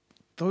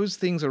 Those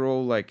things are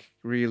all, like,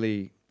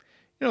 really,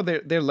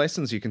 they're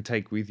lessons you can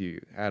take with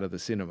you out of the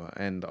cinema.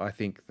 And I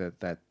think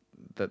that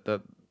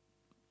the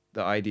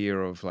idea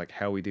of, like,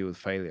 how we deal with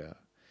failure,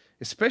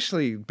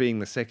 especially being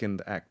the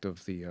second act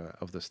of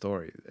the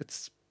story,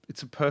 it's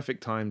a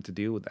perfect time to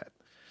deal with that.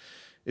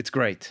 It's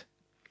great.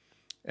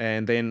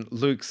 And then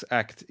Luke's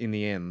act in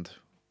the end.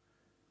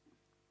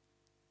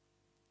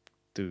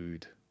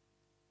 Dude,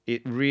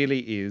 it really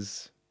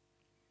is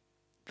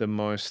the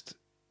most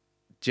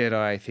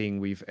Jedi thing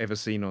we've ever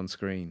seen on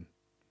screen.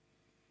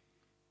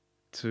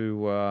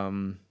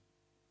 To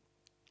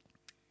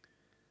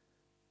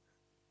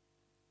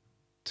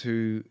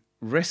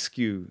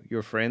rescue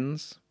your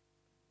friends,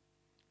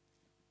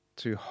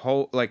 to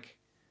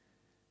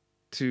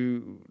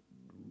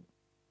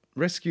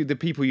rescue the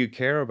people you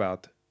care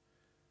about,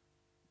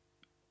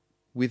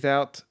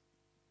 without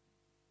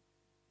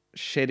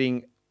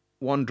shedding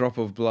one drop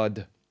of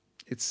blood.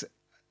 It's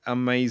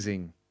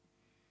amazing.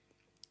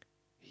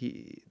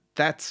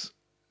 That's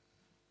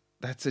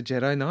a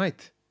Jedi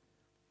Knight.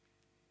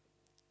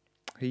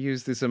 He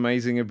used this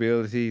amazing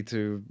ability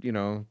to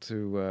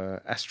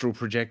astral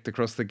project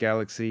across the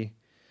galaxy,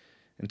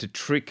 and to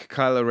trick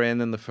Kylo Ren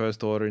and the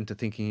First Order into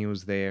thinking he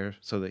was there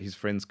so that his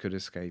friends could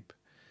escape.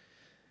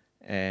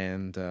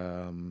 And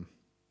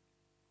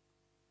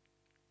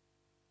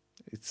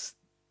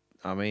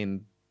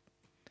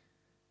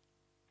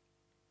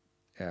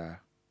yeah,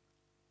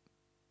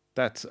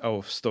 that's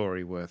a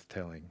story worth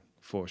telling,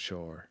 for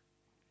sure.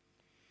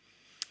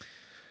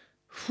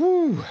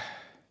 Whew.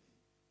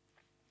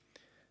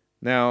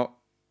 Now,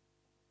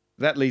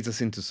 that leads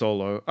us into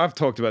Solo. I've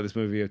talked about this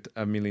movie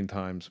a million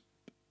times.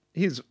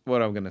 Here's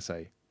what I'm going to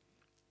say.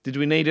 Did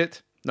we need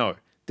it? No.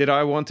 Did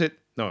I want it?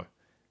 No.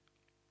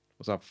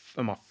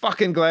 Am I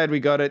fucking glad we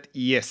got it?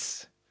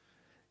 Yes.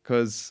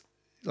 Because,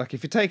 like,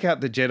 if you take out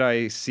the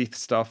Jedi Sith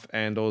stuff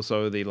and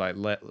also the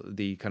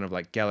the kind of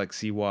like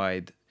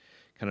galaxy-wide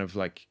kind of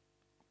like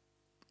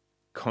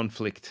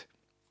conflict,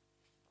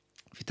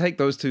 if you take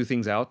those two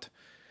things out,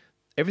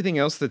 everything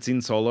else that's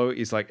in Solo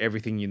is like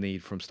everything you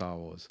need from Star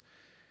Wars.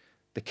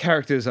 The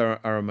characters are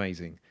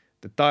amazing.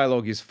 The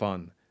dialogue is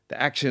fun. The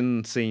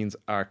action scenes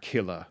are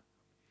killer.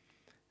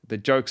 The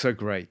jokes are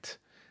great.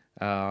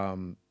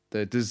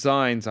 The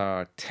designs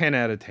are 10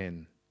 out of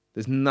 10.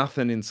 There's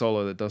nothing in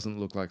Solo that doesn't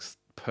look like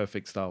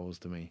perfect Star Wars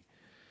to me.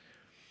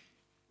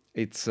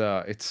 It's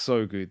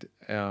so good.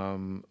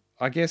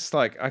 I guess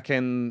like I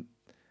can,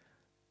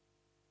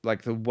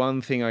 like the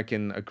one thing I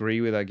can agree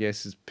with, I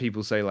guess, is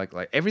people say like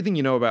everything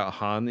you know about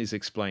Han is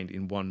explained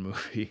in one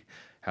movie.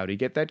 How do you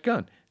get that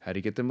gun? How do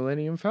you get the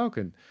Millennium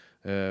Falcon?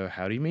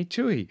 How do you meet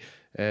Chewie?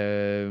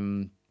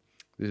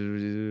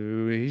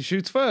 He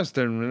shoots first,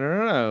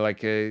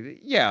 and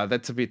yeah,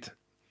 that's a bit.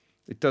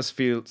 It does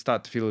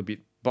start to feel a bit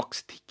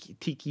box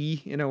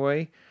ticky in a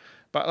way,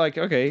 but like,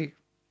 okay,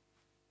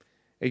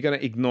 are you gonna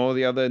ignore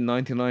the other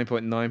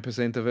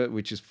 99.9% of it,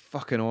 which is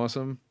fucking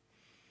awesome?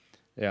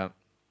 Yeah,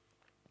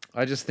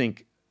 I just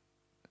think,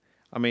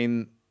 I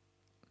mean,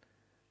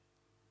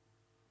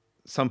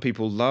 some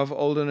people love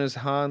Alden as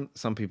Han,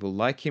 some people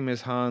like him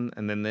as Han,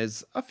 and then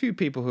there's a few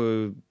people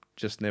who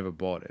just never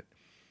bought it.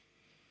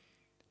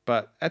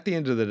 But at the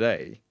end of the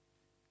day,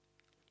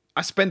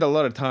 I spend a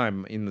lot of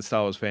time in the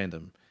Star Wars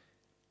fandom.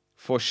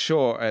 For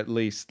sure, at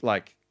least,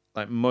 like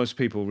most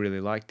people really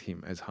liked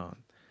him as Han.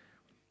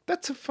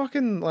 That's a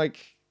fucking,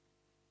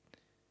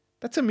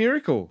 that's a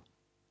miracle.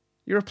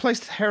 You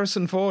replaced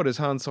Harrison Ford as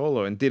Han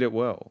Solo and did it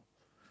well.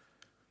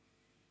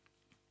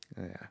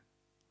 Yeah.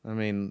 I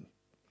mean,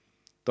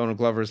 Donald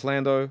Glover as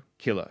Lando,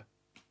 killer.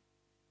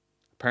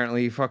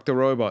 Apparently he fucked a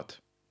robot.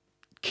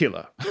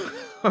 Killer.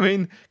 I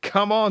mean,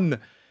 come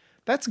on.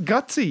 That's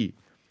gutsy.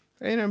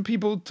 You know,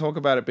 people talk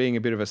about it being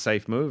a bit of a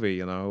safe movie,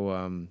 you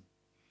know.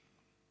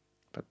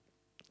 But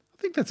I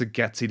think that's a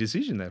gutsy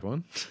decision, that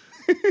one.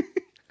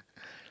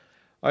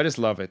 I just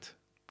love it.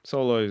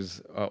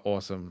 Solo's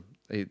awesome.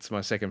 It's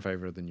my second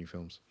favorite of the new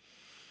films.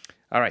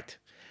 All right.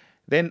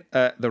 Then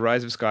The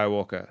Rise of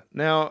Skywalker.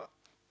 Now,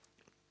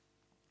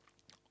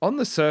 on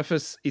the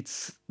surface,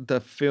 it's the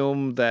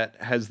film that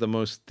has the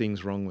most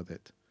things wrong with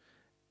it.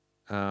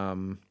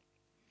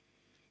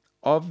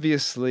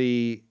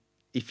 Obviously,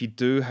 if you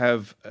do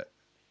have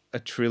a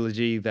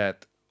trilogy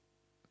that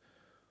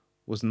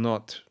was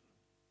not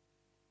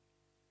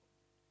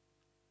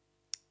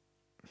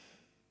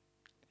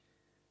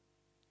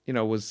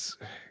was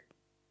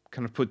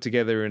kind of put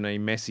together in a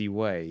messy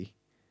way,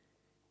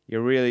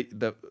 you're really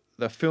the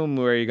film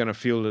where you're going to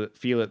feel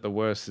it the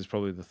worst is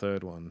probably the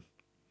third one,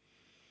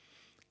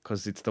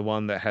 because it's the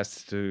one that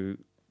has to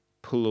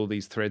pull all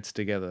these threads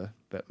together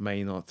that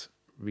may not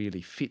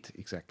really fit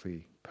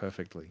exactly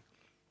perfectly.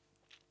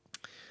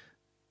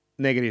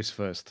 Negatives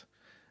first.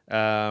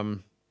 I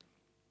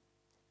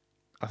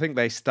think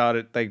they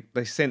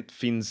sent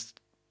Finn's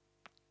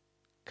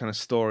kind of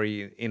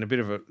story in a bit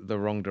of the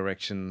wrong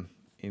direction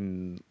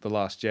in The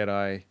Last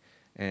Jedi,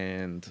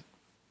 and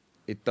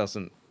it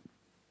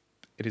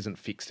isn't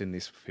fixed in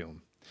this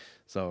film.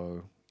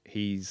 So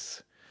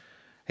he's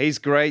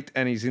great,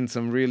 and he's in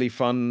some really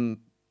fun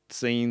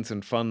scenes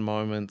and fun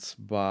moments,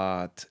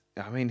 but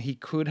I mean, he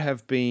could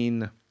have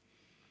been,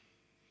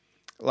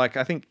 like,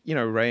 I think,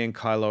 Rey and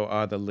Kylo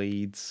are the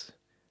leads,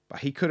 but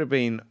he could have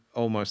been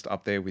almost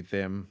up there with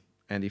them.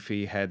 And if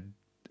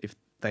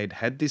they'd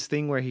had this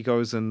thing where he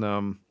goes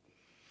and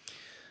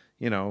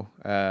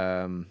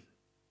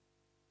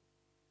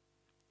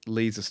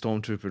leads a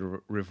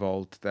stormtrooper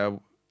revolt, I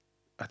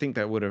think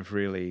that would have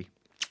really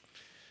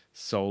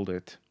sold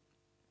it.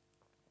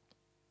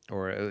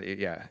 Or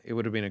it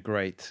would have been a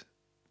great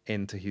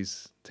end to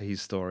his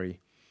story.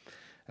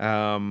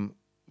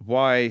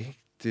 Why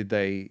did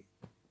they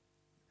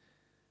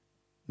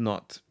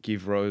not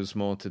give Rose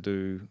more to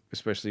do,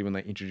 especially when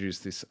they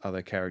introduced this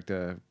other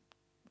character,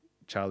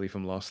 Charlie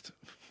from Lost,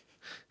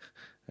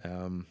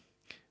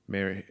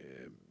 Mary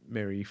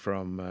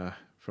from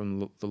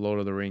the Lord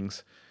of the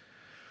Rings?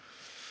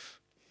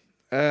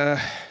 I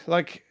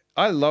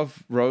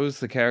love Rose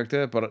the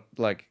character, but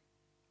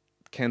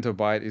Canto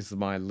Bight is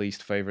my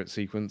least favorite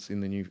sequence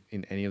in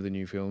any of the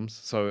new films.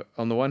 So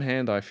on the one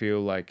hand, I feel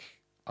like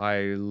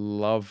I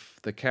love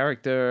the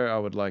character. I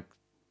would like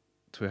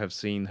to have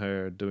seen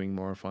her doing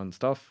more fun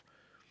stuff,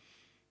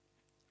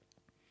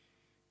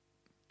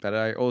 but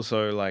I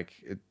also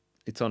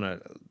it's on a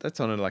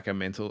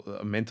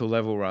mental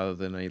level rather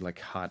than a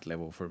heart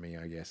level for me,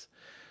 I guess.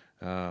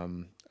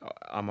 I'm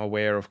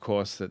aware, of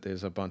course, that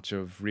there's a bunch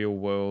of real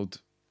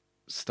world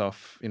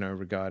stuff,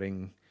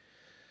 regarding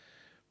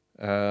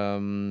Kelly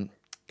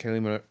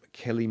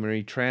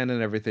Marie Tran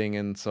and everything,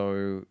 and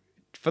so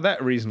for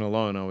that reason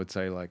alone, I would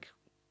say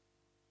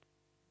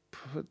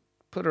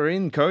put her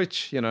in,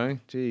 coach. You know,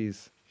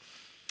 jeez.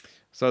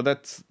 So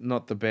that's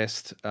not the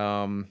best.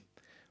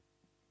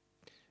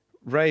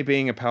 Rey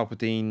being a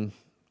Palpatine,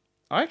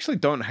 I actually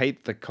don't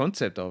hate the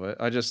concept of it.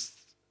 I just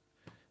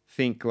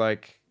think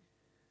like,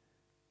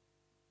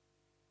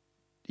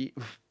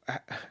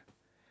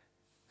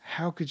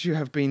 how could you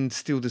have been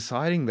still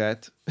deciding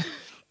that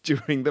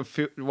during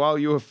while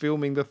you were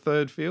filming the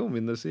third film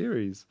in the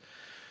series?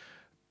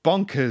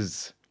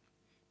 Bonkers.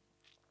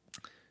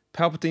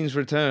 Palpatine's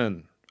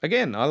return.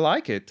 Again, I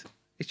like it.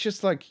 It's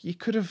just like you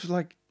could have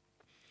like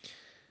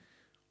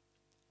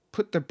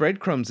put the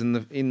breadcrumbs in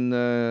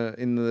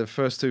the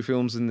first two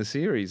films in the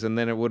series, and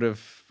then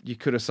you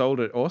could have sold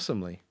it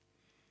awesomely.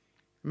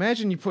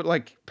 Imagine you put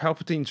like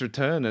Palpatine's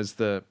return as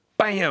the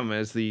bam,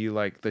 as the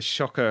like the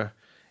shocker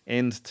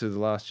end to The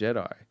Last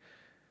Jedi.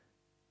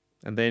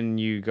 And then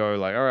you go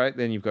like, all right,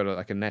 then you've got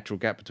like a natural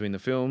gap between the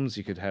films.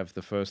 You could have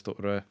the First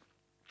Order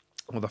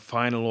or the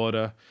Final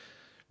Order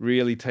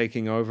really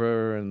taking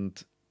over,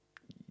 and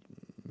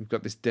you've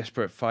got this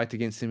desperate fight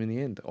against him in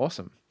the end.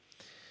 Awesome.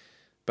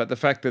 But the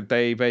fact that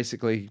they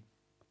basically,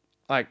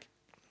 like,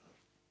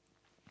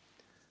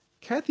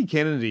 Kathy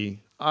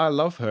Kennedy, I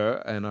love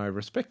her and I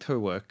respect her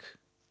work,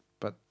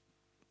 but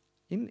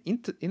in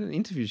an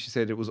interview she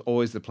said it was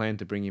always the plan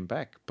to bring him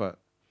back, but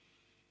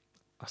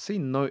I see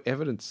no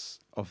evidence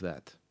of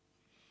that.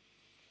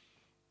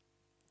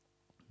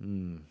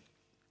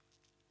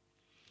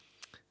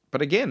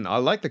 But again, I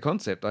like the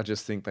concept. I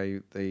just think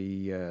the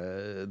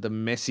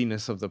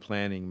messiness of the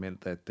planning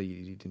meant that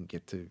you didn't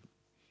get to.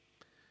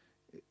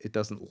 It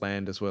doesn't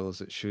land as well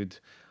as it should.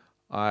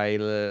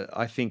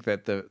 I think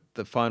that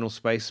the final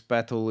space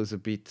battle is a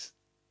bit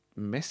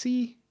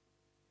messy.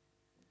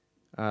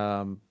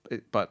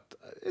 But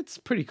it's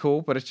pretty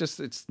cool. But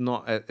it's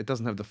not. It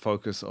doesn't have the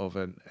focus of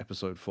an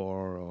episode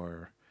 4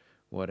 or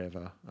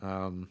whatever.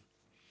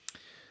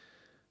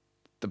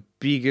 The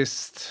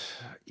biggest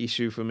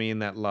issue for me in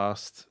that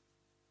last.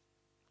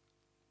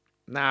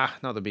 Nah,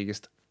 not the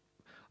biggest.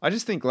 I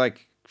just think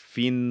like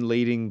Finn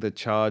leading the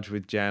charge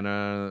with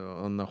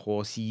Janna on the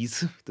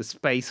horsies, the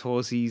space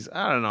horsies.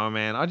 I don't know,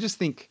 man. I just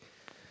think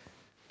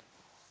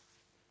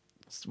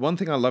one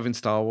thing I love in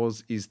Star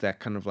Wars is that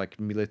kind of like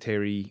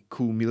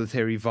cool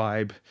military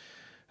vibe.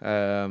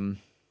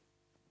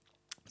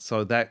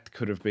 So that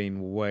could have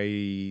been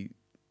way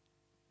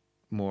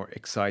more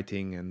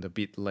exciting and a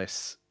bit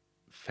less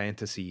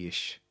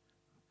fantasy-ish,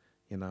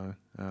 you know.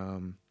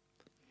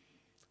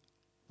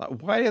 Like,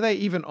 why are they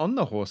even on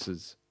the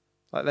horses?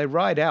 Like, they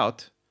ride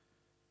out.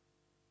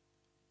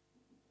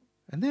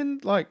 And then,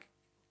 like,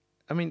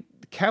 I mean,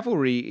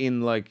 cavalry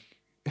in, like,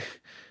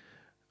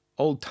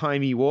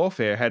 old-timey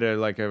warfare had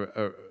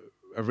a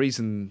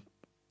reason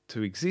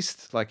to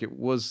exist. Like,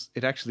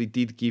 it actually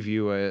did give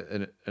you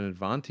an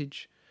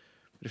advantage.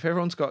 But if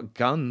everyone's got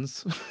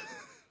guns,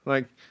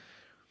 like,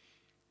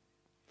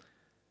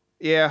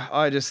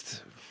 yeah,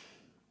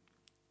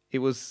 it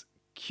was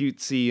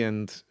cutesy,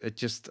 and it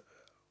just,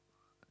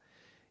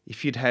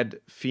 if you'd had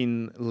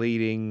Finn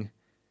leading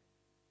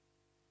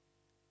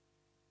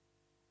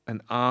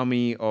an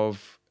army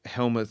of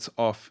helmets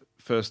off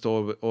First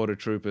Order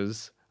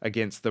troopers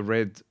against the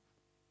red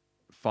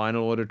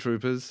Final Order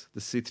troopers,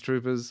 the Sith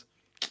troopers,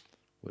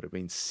 would have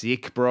been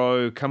sick,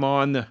 bro. Come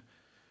on.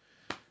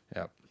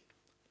 Yep.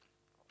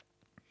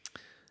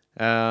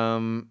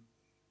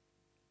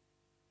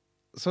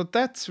 So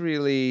that's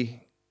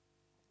really,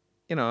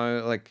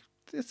 like,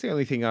 that's the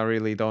only thing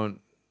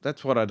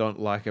that's what I don't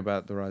like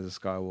about The Rise of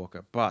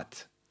Skywalker.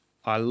 But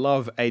I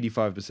love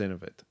 85%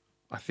 of it.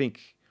 I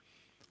think,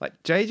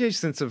 like, JJ's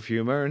sense of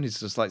humor and his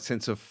just, like,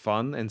 sense of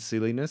fun and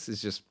silliness is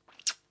just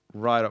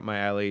right up my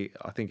alley.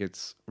 I think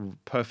it's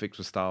perfect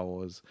for Star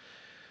Wars.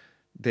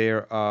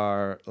 There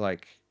are,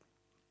 like,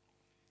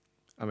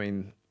 I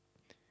mean,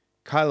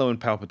 Kylo and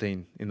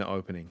Palpatine in the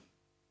opening.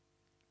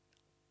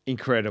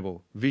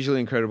 Incredible. Visually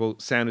incredible.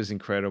 Sound is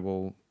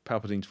incredible.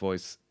 Palpatine's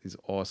voice is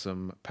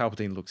awesome.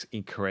 Palpatine looks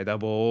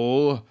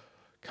incredible.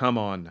 Come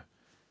on.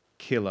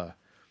 Killer.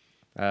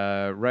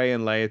 Rey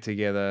and Leia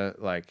together,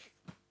 like,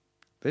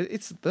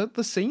 it's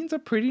the scenes are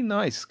pretty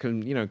nice,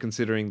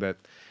 considering that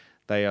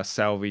they are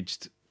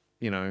salvaged,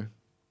 offcuts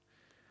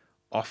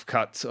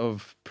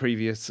of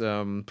previous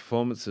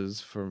performances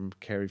from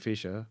Carrie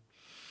Fisher.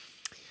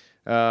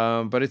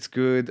 But it's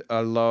good. I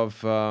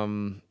love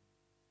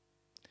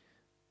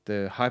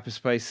the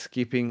hyperspace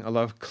skipping. I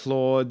love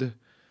Claude.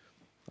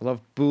 I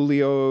love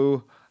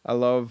Bulio. I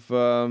love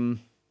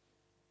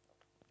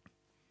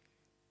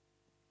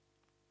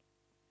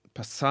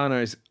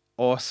Pasana is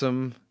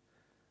awesome.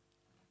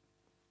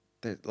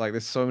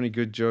 There's so many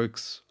good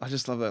jokes. I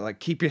just love that. Like,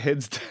 keep your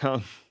heads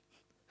down.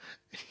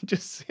 You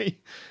just see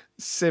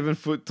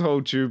 7-foot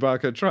tall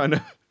Chewbacca trying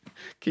to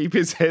keep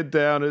his head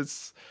down.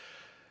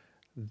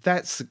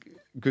 That's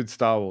good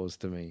Star Wars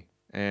to me.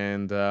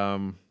 And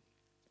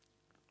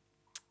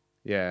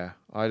yeah,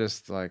 I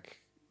just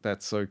like,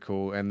 that's so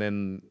cool. And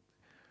then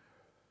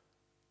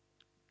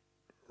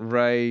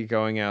Rey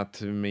going out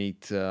to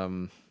meet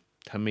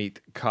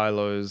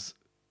Kylo's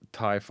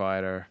TIE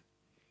fighter.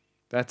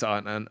 That's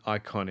an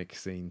iconic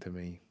scene to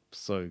me.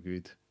 So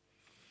good.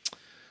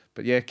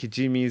 But yeah,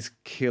 Kijimi's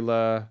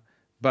killer.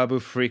 Babu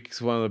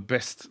Frick's one of the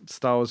best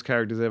Star Wars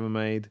characters ever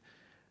made.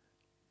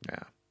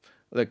 Yeah.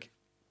 Look,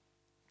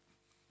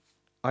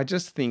 I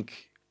just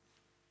think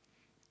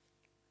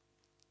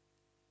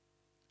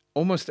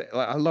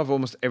I love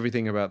almost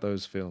everything about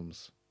those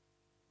films.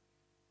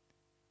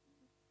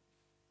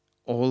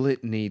 All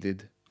it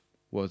needed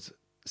was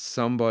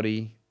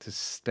somebody to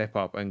step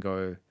up and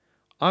go,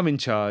 I'm in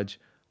charge.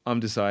 I'm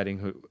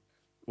deciding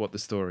what the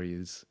story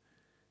is.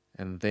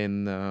 And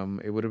then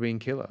it would have been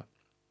killer.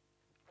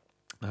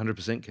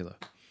 100% killer.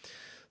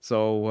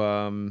 So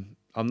I'm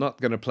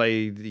not going to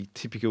play the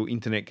typical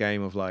internet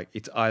game of like,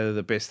 it's either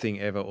the best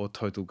thing ever or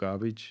total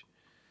garbage.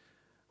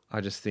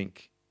 I just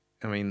think,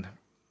 I mean,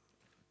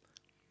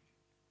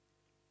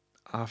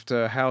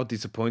 after how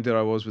disappointed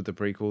I was with the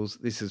prequels,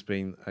 this has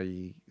been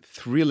a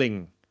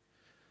thrilling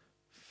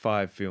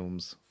 5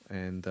 films.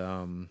 And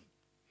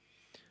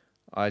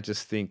I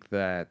just think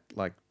that,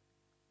 like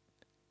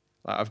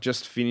I've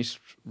just finished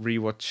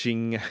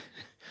rewatching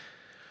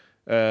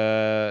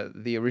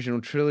the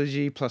original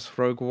trilogy plus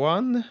Rogue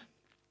One.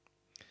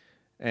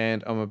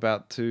 And I'm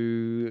about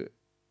to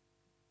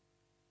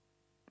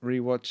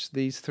rewatch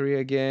these 3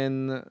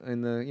 again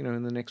in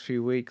the next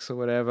few weeks or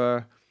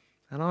whatever.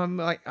 And I'm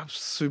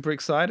super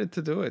excited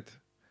to do it.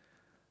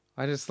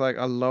 I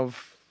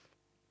love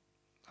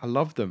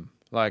them.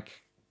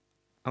 Like,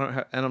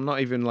 and I'm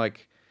not even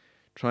like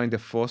trying to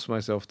force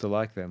myself to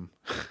like them.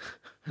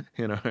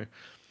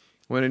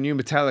 When a new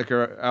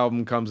Metallica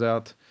album comes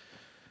out,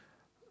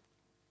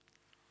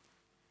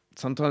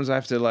 sometimes I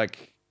have to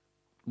like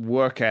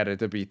work at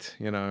it a bit,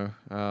 It's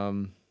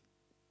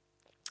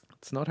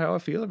not how I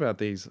feel about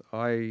these.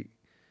 I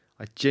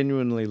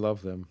genuinely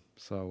love them.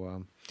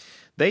 So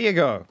there you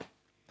go.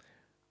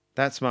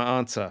 That's my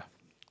answer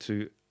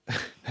to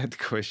that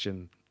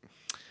question.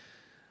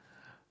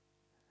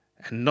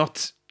 And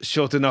not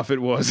short enough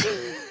it was.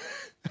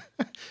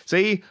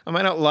 See, I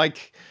may not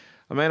like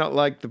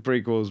the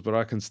prequels, but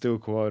I can still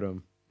quote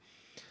them.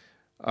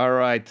 All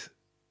right.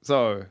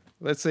 So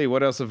let's see,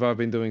 what else have I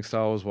been doing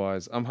Star Wars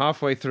wise? I'm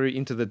halfway through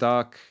Into the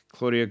Dark,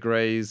 Claudia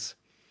Gray's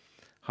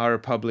High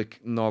Republic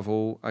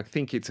novel. I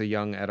think it's a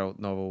young adult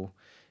novel.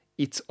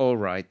 It's all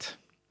right,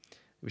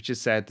 which is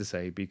sad to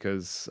say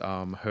because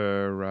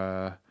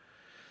her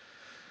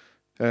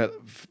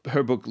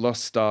book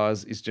Lost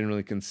Stars is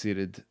generally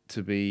considered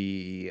to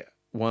be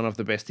one of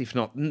the best, if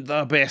not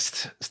the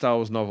best, Star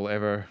Wars novel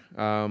ever.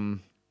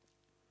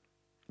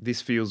 This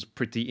feels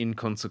pretty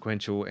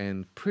inconsequential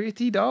and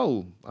pretty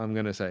dull, I'm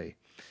going to say.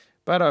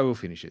 But I will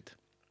finish it.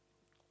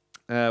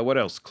 What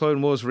else?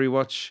 Clone Wars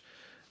rewatch.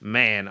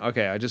 Man,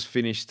 okay, I just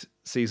finished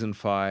season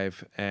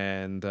 5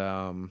 and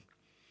I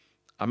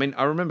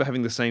remember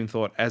having the same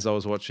thought as I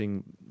was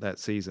watching that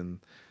season,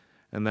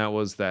 and that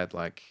was that,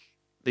 like,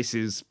 this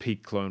is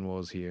peak Clone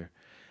Wars here.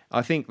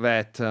 I think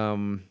that,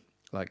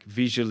 like,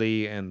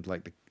 visually and,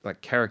 like,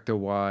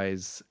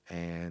 character-wise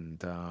and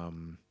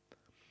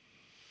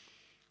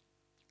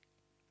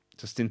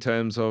just in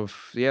terms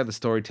of, the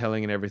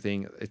storytelling and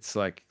everything, it's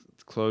like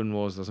Clone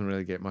Wars doesn't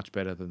really get much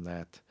better than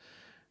that.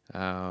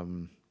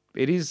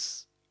 It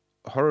is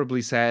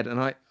horribly sad,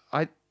 and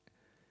I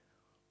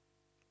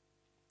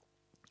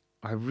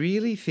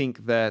really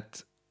think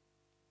that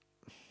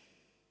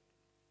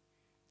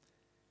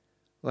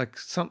like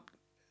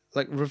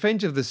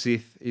Revenge of the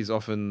Sith is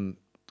often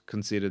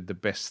considered the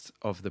best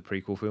of the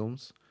prequel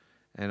films,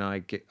 and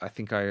I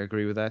think I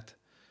agree with that.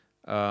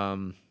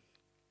 But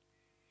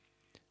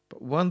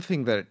one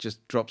thing that it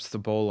just drops the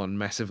ball on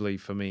massively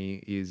for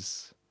me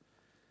is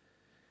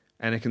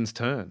Anakin's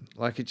turn.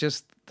 Like,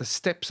 the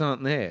steps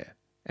aren't there,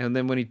 and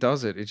then when he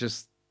does it, it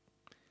just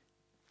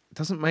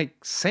doesn't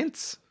make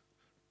sense.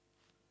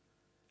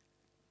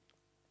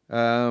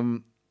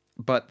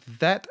 But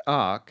that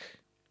arc,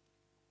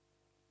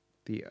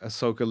 the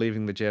Ahsoka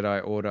leaving the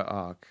Jedi Order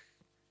arc,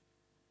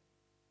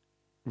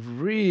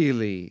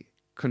 really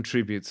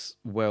contributes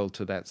well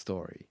to that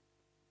story.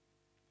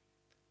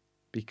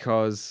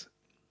 Because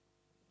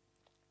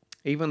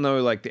even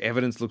though, like, the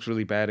evidence looks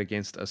really bad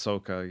against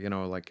Ahsoka,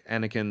 like,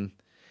 Anakin,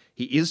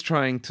 he is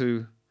trying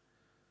to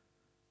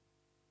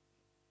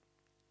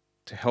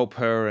help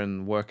her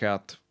and work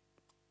out,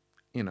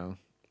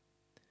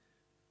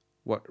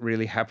 what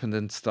really happened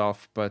and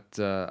stuff, but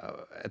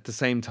at the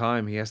same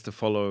time he has to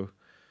follow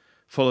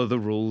the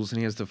rules, and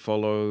he has to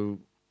follow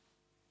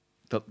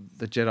the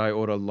Jedi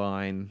Order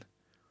line.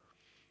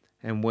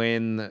 And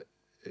when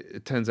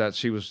it turns out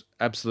she was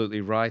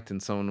absolutely right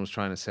and someone was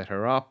trying to set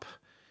her up,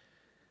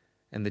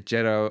 and the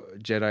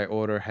Jedi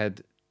Order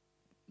had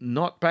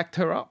not backed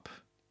her up,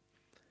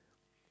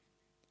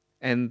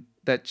 and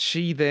that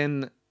she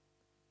then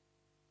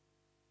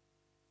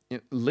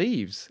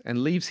leaves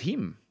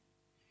him.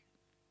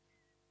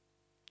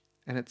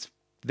 And it's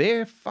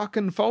their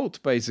fucking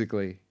fault,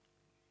 basically.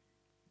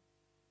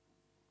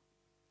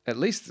 At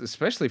least,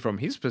 especially from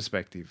his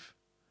perspective.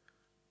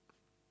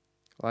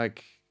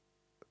 Like,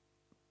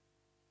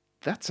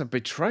 that's a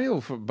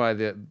betrayal by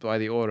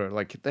the Order.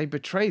 Like they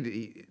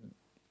betrayed.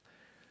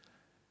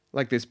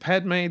 Like there's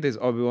Padme, there's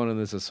Obi-Wan, and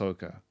there's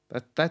Ahsoka.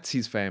 That's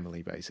his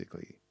family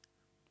basically.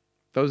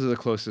 Those are the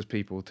closest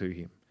people to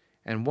him.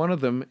 And one of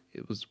them,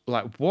 it was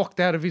like walked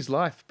out of his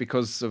life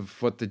because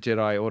of what the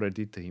Jedi Order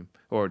did to him,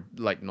 or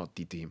like not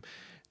did to him,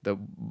 the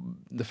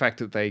fact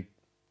that they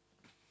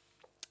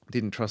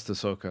didn't trust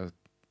Ahsoka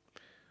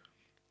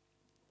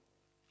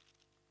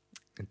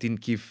and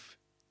didn't give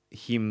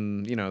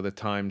him, the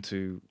time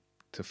to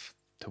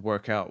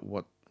work out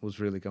what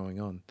was really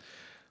going on.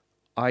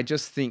 I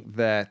just think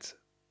that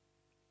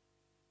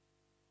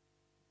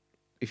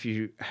if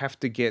you have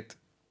to get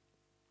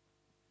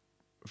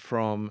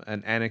from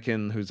an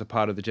Anakin who's a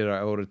part of the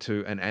Jedi Order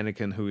to an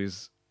Anakin who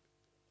is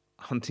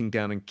hunting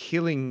down and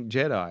killing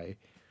Jedi,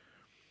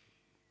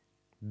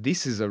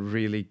 this is a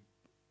really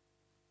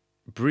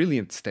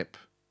brilliant step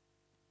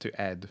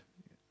to add.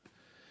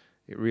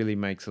 It really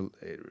makes it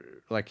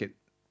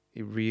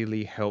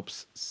really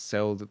helps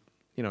sell the,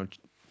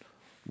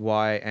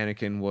 why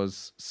Anakin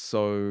was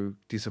so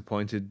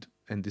disappointed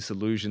and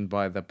disillusioned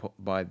by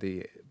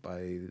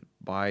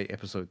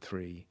episode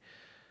 3.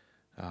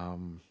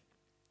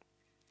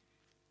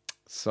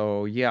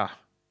 So yeah,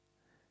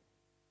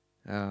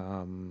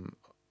 I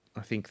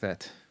think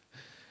that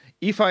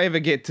if I ever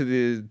get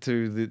to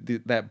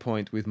that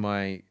point with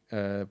my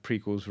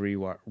prequels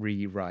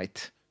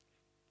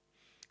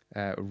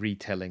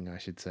retelling, I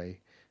should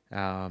say,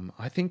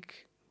 I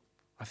think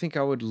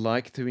I would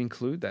like to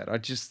include that. I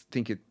just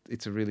think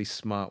it's a really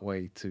smart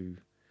way to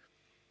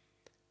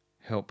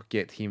help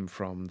get him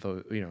from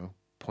the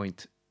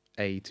point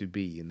A to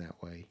B in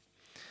that way,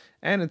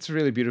 and it's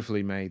really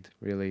beautifully made,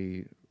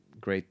 really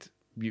great.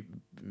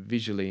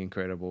 Visually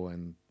incredible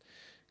and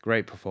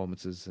great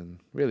performances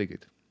and really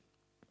good.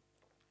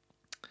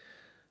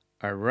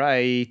 All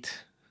right.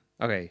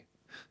 Okay.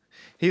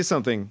 Here's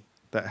something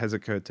that has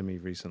occurred to me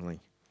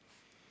recently.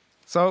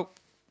 So,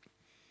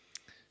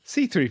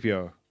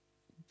 C-3PO,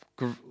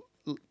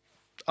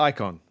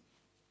 icon.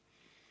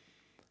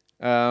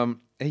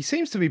 He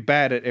seems to be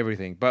bad at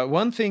everything, but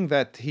one thing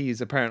that he is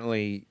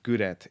apparently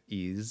good at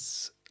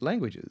is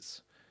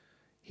languages.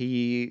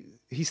 He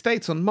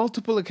states on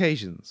multiple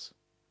occasions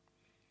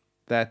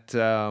that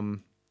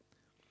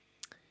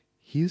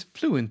he is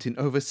fluent in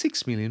over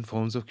 6 million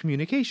forms of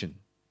communication.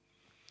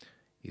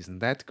 Isn't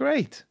that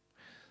great?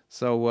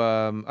 So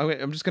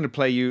I'm just going to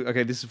play you.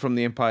 Okay, this is from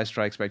The Empire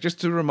Strikes Back, just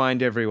to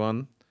remind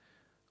everyone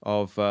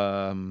of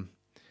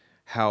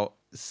how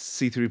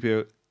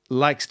C-3PO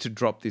likes to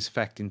drop this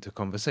fact into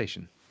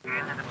conversation.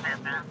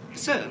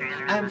 Sir,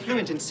 I am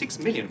fluent in 6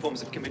 million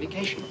forms of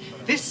communication.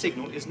 This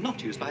signal is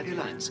not used by the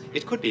Alliance.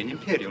 It could be an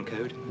Imperial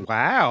code.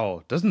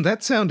 Wow, doesn't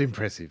that sound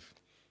impressive?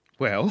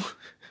 Well,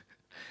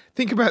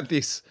 think about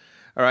this.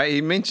 All right,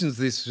 he mentions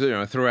this,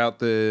 throughout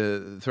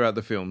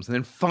the films, and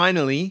then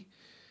finally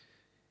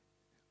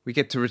we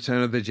get to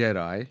Return of the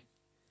Jedi,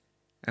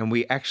 and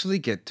we actually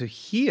get to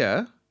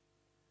hear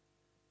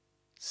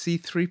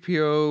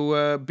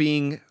C-3PO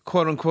being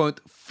quote unquote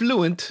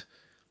fluent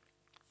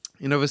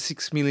in over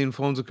 6 million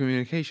forms of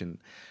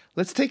communication.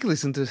 Let's take a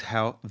listen to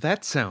how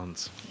that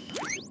sounds.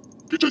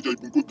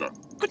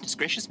 Goodness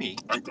gracious me.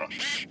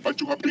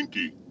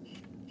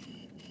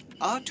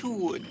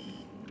 R2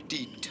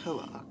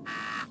 Detour.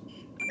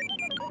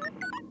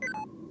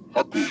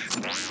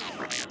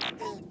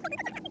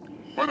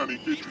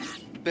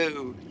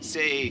 Bo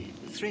say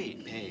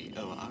 3 pay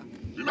OR.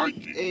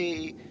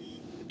 A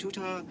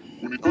tutor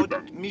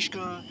od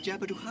Mishka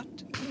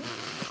Jabaduhat.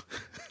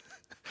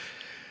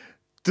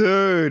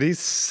 Dude, he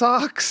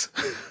sucks.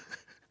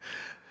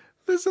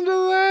 Listen to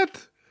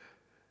that.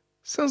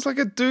 Sounds like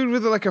a dude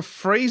with like a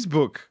phrase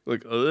book.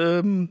 Like,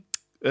 I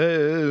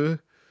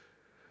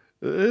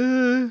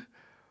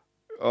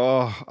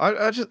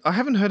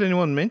haven't heard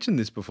anyone mention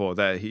this before,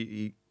 that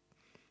he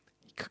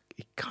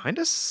kind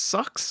of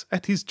sucks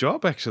at his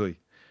job, actually.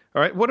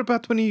 All right, what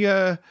about when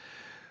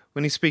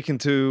he's speaking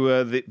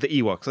to the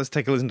Ewoks? Let's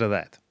take a listen to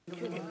that.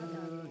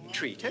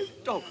 Trito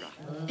Dogra.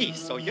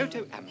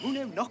 Isoyoto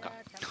Amuno Noka.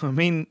 I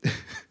mean,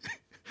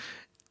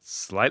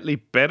 slightly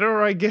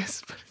better, I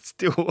guess, but it's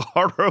still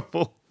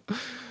horrible.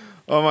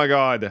 Oh my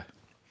god.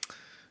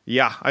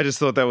 Yeah, I just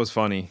thought that was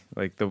funny.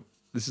 Like,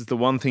 this is the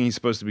one thing he's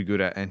supposed to be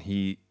good at, and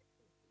he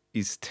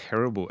is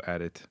terrible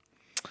at it.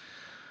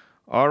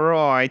 All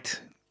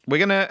right. We're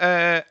going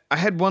to... I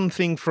had one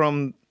thing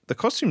from the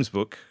costumes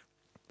book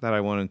that I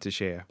wanted to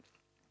share.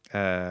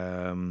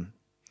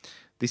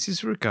 This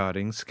is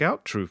regarding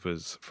Scout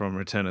Troopers from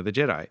Return of the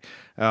Jedi.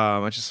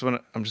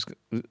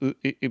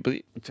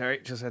 Sorry,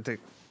 just had to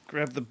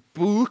grab the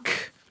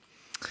book.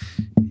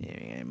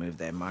 Yeah, move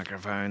that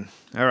microphone.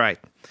 All right.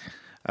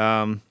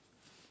 I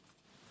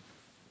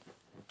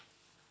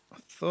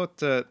thought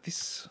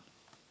this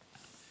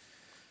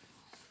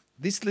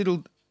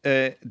little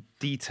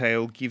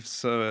detail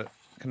gives a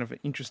kind of an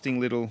interesting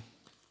little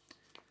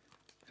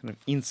kind of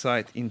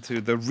insight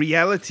into the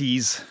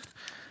realities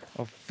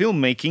of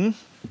filmmaking.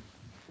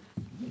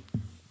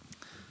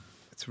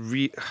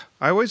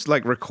 I always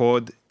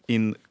record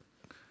in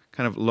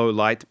kind of low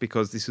light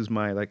because this is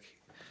my like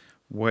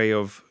way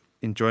of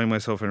enjoying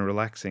myself and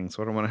relaxing.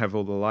 So I don't want to have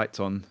all the lights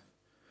on.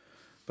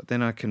 But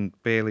then I can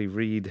barely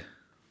read.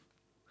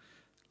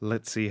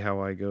 Let's see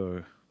how I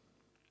go.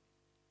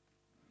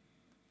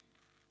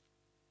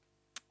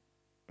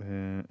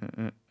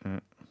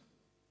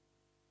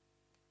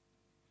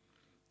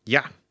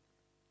 Yeah.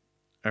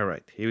 All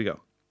right, here we go.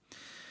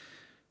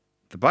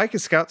 The biker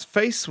scout's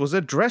face was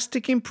a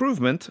drastic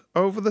improvement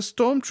over the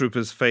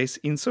stormtrooper's face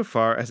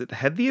insofar as it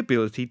had the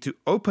ability to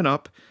open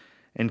up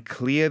and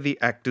clear the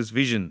actor's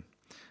vision.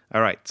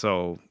 All right,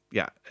 so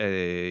yeah,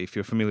 if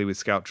you're familiar with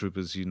scout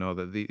troopers, you know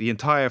that the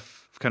entire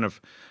kind of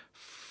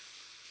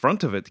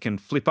front of it can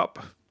flip up.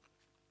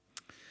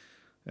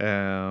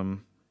 Let's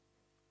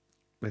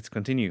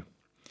continue.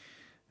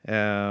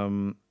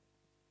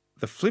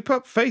 The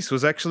flip-up face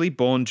was actually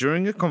born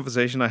during a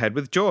conversation I had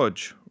with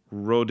George,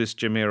 Rodis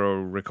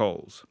Jamiro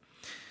recalls.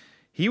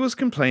 He was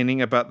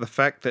complaining about the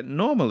fact that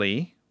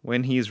normally,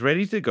 when he is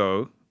ready to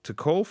go to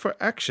call for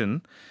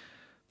action,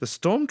 the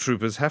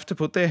stormtroopers have to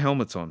put their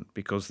helmets on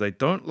because they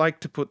don't like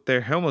to put their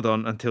helmet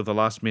on until the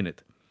last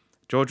minute.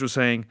 George was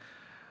saying,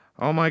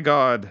 "Oh my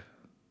God,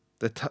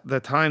 the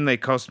time they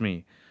cost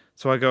me."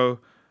 So I go,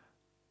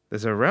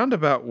 "There's a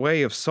roundabout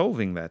way of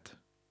solving that.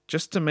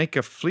 Just to make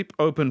a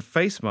flip-open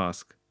face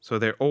mask so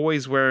they're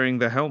always wearing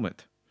the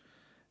helmet.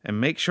 And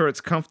make sure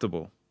it's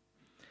comfortable."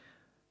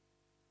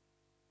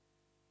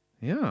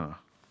 Yeah.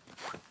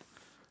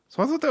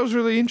 So I thought that was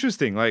really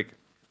interesting. Like,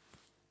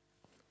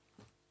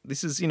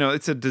 this is,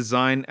 it's a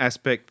design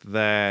aspect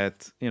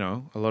that,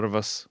 a lot of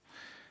us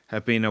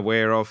have been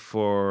aware of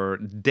for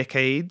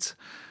decades.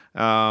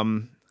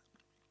 And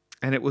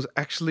it was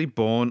actually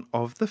born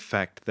of the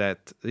fact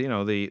that,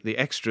 the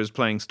extras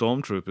playing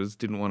stormtroopers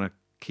didn't want to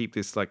keep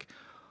this, like,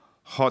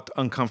 hot,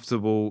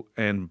 uncomfortable,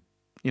 and,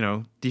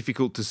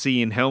 difficult to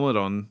see in helmet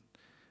on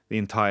the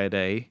entire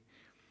day.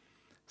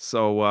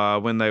 So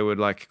when they would,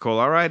 like, call,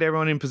 "All right,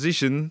 everyone in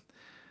position,"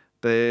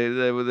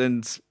 they would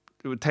then...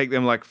 It would take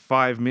them like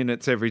 5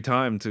 minutes every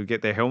time to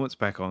get their helmets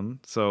back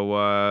on. So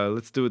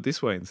let's do it this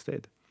way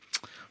instead.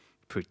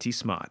 Pretty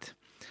smart.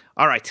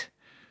 All right.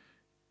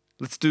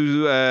 Let's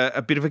do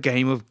a bit of a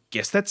game of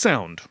Guess That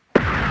Sound.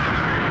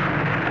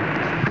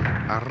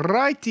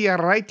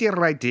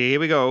 Alrighty. Here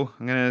we go.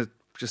 I'm going to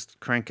just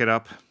crank it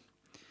up.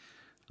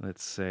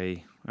 Let's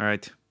say, all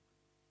right.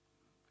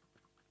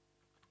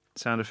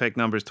 Sound effect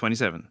number is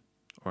 27.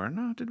 Or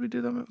no, did we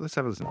do that? Let's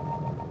have a listen.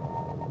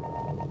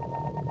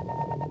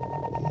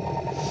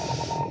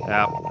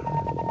 Yep.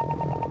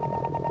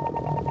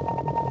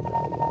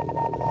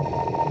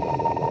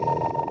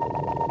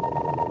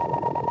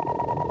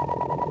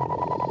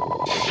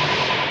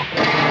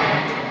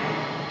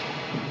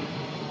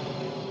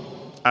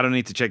 I don't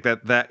need to check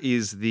that. That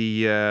is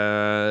the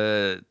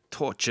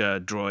torture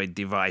droid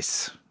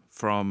device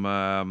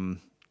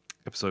from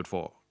episode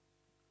 4.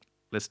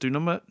 Let's do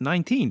number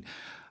 19.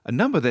 A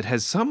number that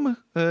has some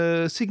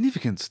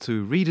significance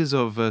to readers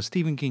of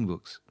Stephen King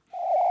books.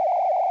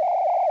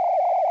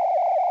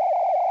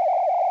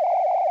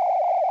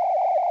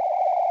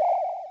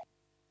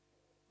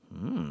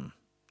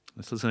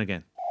 Let's listen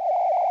again.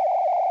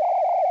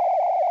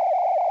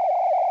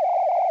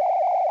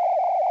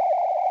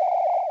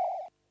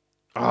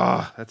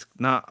 Oh, that's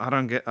not. I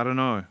don't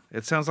know.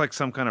 It sounds like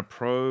some kind of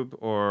probe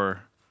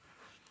or.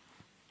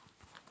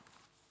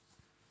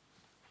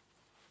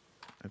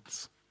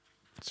 Let's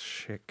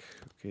check.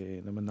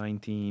 Okay, number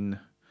 19.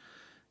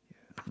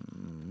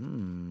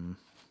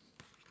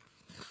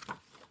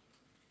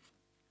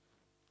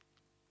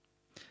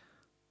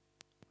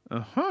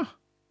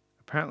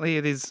 Apparently,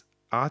 it is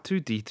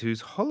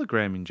R2-D2's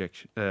hologram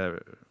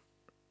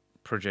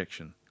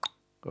projection.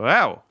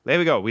 Wow, there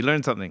we go. We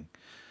learned something.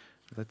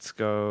 Let's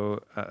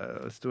go.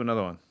 Let's do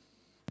another one.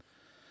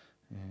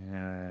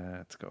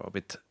 Let's go a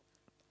bit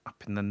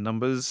up in the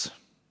numbers.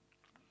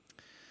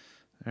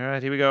 All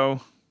right, here we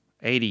go.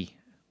 80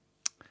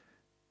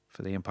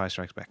 for The Empire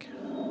Strikes Back.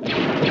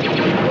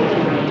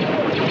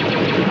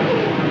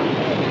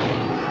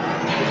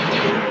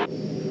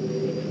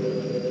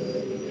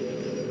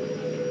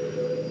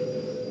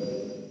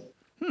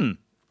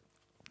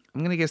 I'm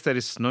going to guess that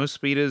is snow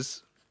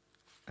speeders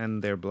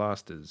and their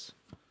blasters.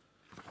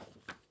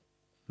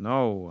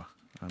 No,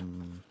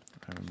 I'm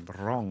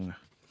wrong.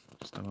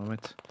 Just a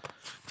moment.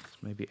 It's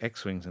maybe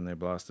X-Wings and their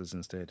blasters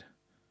instead.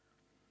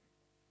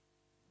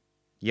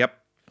 Yep.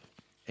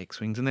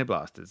 X-Wings and their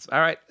blasters. All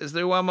right, let's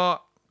do one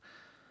more.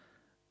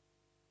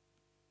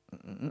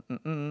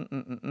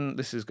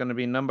 This is going to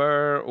be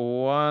number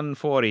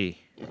 140.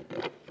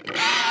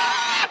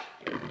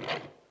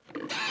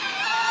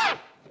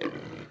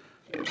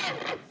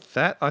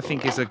 That, I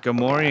think, is a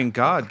Gamorrean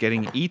guard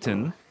getting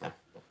eaten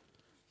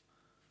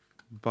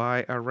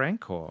by a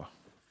Rancor.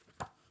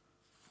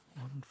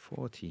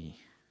 140.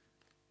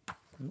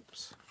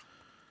 Oops.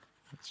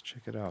 Let's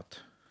check it out.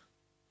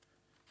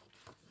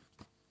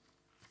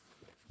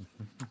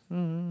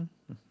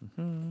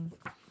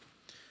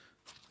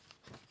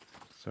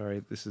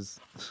 Sorry, this is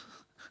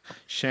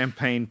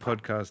champagne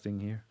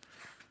podcasting here.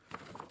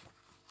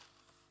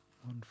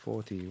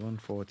 140,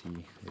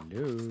 140.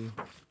 Hello.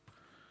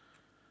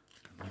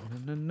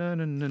 Na, na,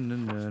 na, na, na,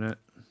 na, na.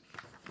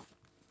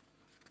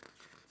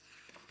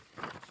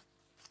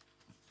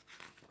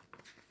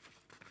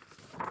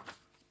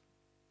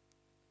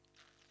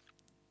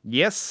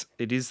 Yes,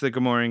 it is the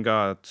Gamorrean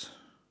Guard.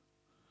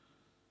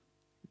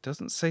 It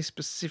doesn't say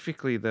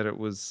specifically that it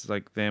was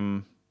like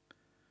them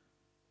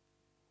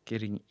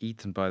getting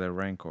eaten by the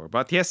Rancor.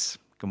 But yes,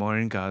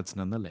 Gamorrean Guards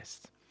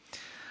nonetheless.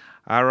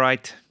 All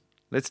right,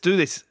 let's do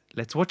this.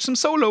 Let's watch some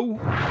Solo.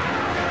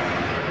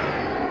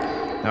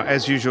 Now,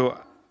 as usual,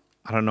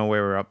 I don't know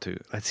where we're up to.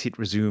 Let's hit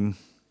resume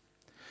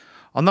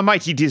on the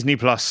mighty Disney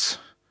Plus,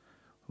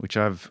 which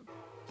I've...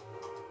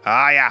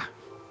 yeah.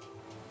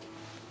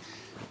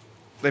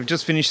 They've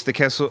just finished the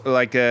Kessel,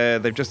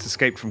 they've just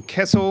escaped from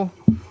Kessel,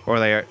 or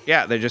they're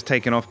just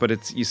taken off, but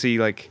it's, you see,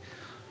 like,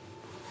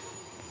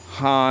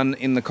 Han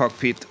in the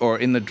cockpit, or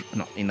in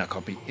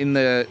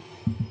the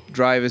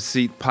driver's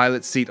seat,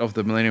 pilot seat of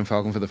the Millennium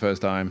Falcon for the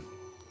first time.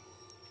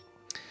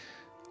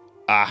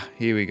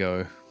 Here we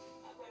go.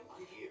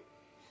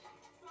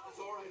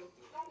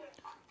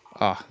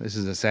 This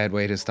is a sad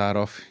way to start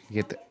off. You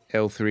get the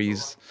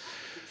L3's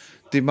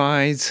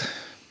demise.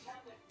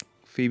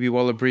 Phoebe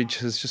Waller-Bridge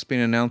has just been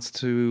announced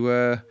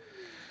to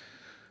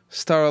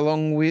star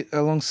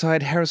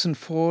alongside Harrison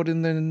Ford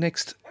in the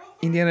next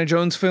Indiana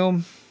Jones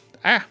film.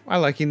 I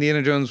like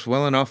Indiana Jones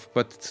well enough,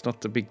 but it's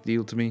not a big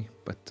deal to me.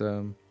 But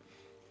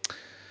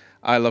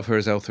I love her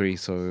as L3,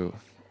 so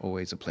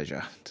always a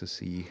pleasure to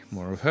see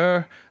more of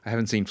her. I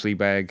haven't seen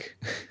Fleabag.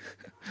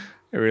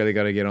 I really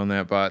got to get on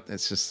that, but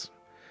it's just...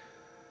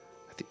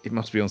 it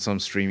must be on some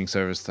streaming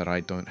service that I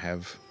don't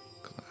have.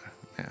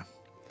 Yeah.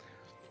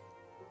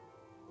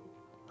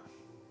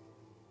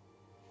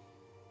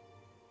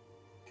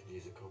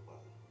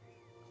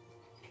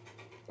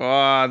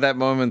 That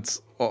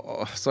moment's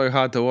so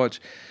hard to watch.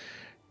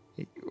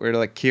 Where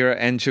like Kira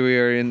and Chewie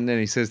are in, and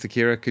he says to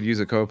Kira, "Could use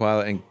a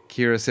co-pilot," and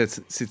Kira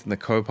sits in the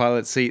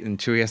co-pilot seat, and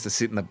Chewie has to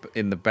sit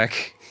in the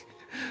back,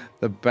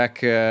 the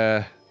back.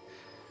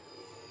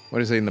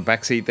 What is it in the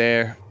back seat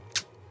there?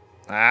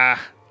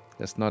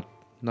 That's not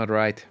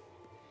right.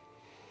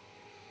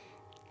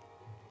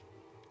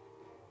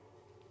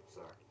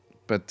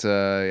 But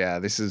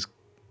this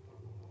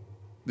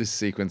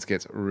sequence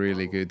gets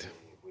really good.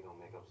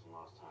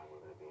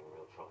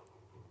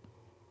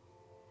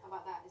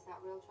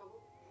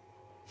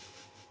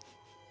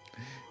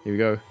 Here we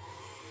go.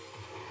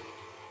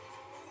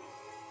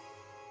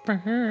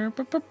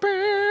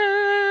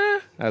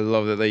 I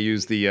love that they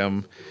use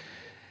the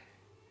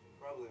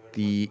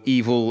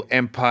evil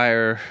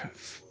Empire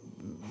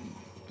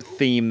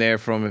theme there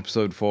from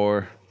episode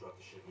 4.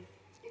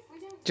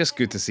 Just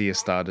good to see a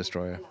Star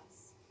Destroyer.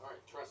 Alright,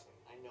 trust me,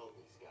 I know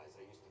these guys.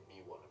 I used to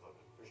be one of them.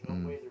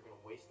 There's no way they're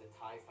gonna waste a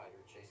TIE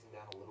fighter chasing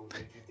down a little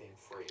dinky dang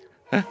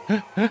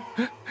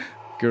freighter.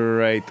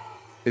 Great.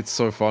 It's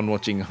so fun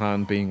watching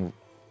Han being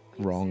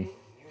wrong.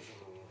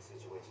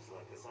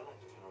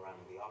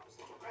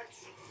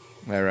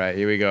 Alright,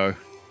 here we go.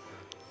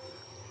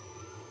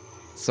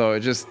 So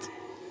just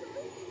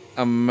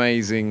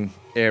amazing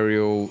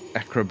aerial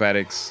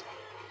acrobatics.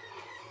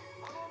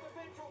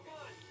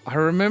 I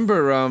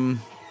remember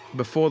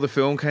before the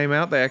film came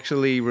out, they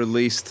actually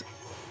released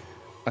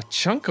a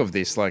chunk of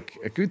this, like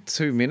a good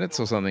 2 minutes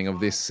or something of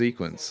this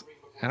sequence.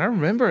 And I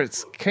remember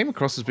it came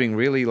across as being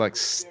really like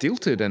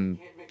stilted and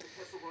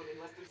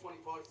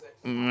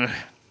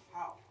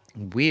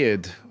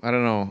weird. I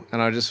don't know.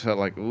 And I just felt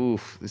like, ooh,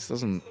 this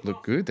doesn't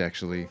look good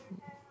actually.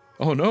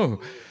 Oh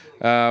no.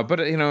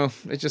 But you know,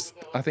 it just,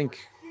 I think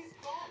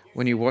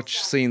when you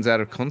watch scenes out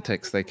of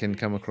context, they can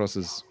come across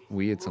as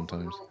weird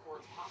sometimes.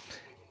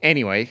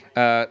 Anyway,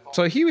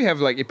 so here we have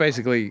like, it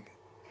basically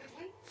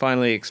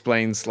finally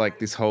explains like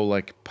this whole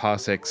like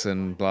parsecs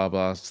and blah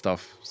blah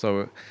stuff.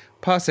 So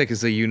parsec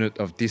is a unit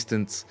of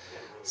distance.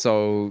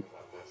 So,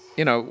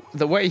 you know,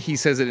 the way he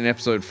says it in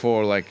episode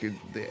 4, like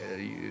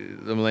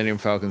the Millennium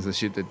Falcon's the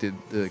ship that did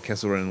the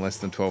Kessel Run in less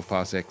than 12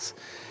 parsecs.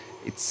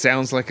 It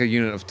sounds like a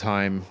unit of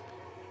time,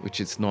 which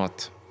it's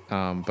not.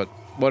 But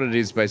what it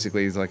is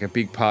basically is like a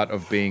big part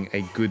of being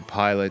a good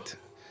pilot,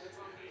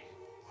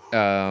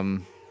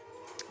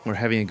 or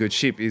having a good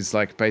ship is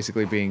like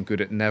basically being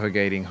good at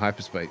navigating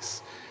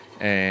hyperspace.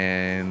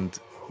 And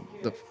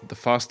the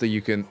faster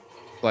you can,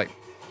 like,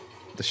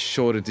 the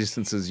shorter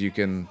distances you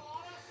can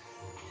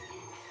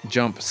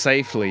jump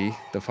safely,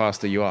 the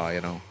faster you are,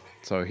 you know.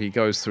 So he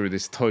goes through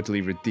this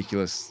totally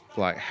ridiculous,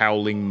 like,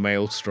 howling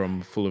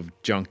maelstrom full of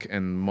junk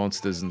and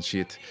monsters and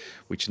shit,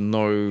 which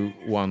no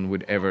one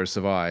would ever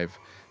survive.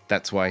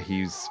 That's why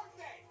he's...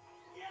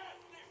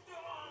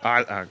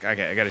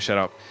 Okay, I gotta shut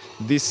up.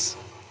 This...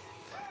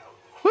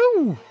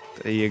 Woo!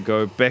 There you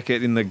go.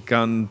 Beckett in the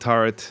gun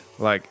turret,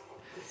 like...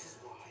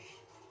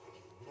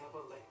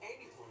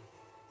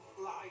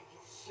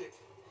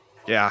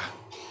 Yeah.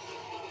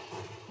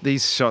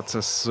 These shots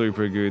are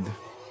super good.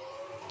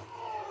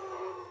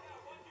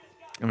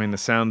 I mean, the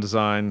sound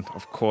design,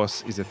 of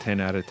course, is a 10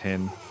 out of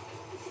 10.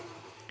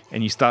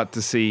 And you start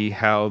to see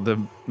how the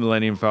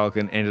Millennium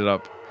Falcon ended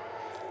up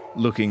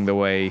looking the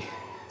way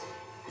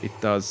it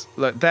does.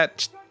 Like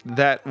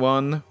that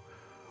one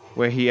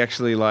where he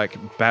actually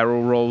like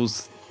barrel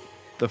rolls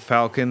the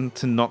Falcon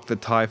to knock the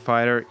TIE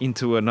fighter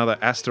into another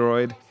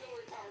asteroid.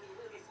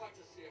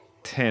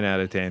 10 out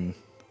of 10.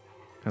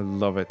 I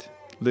love it.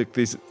 Look,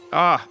 this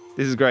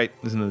is great.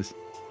 Listen to this.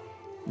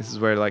 This is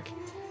where like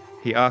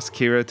he asks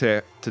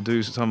Kira to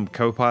do some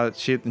co-pilot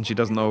shit and she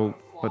doesn't know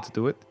what to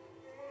do it.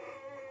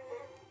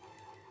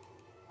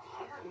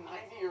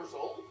 190 years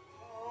old?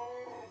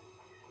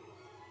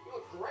 You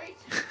look great.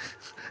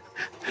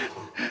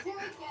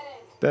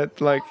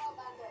 That like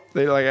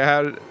they like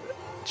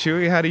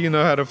Chewie, how do you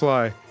know how to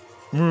fly?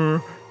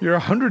 You're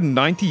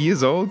 190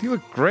 years old. You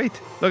look great.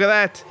 Look at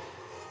that.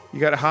 You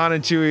got Han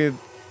and Chewie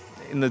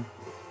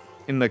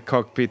in the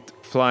cockpit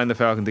flying the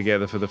Falcon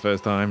together for the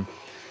first time.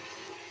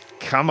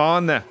 Come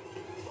on.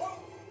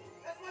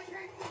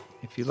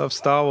 If you love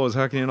Star Wars,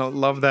 how can you not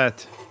love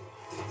that?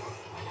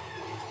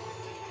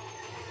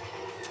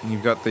 And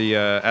you've got the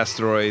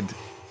asteroid.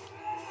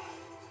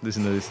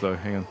 Listen to this though.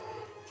 Hang on.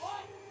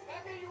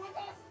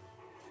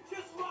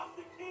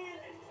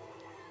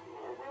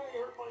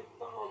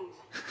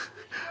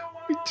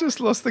 We just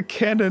lost the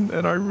cannon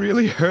and I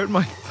really hurt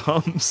my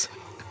thumbs.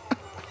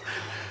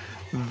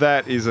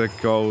 That is a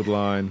gold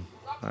line.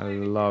 I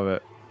love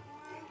it.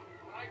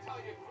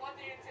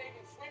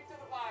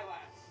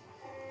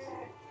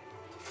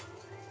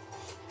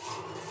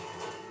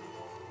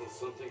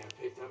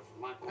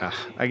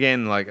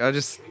 Again, like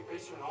this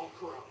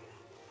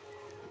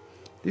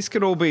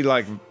could all be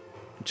like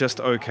just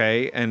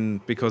okay,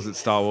 and because it's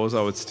Star Wars,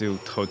 I would still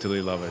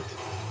totally love it.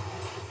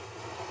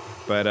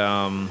 But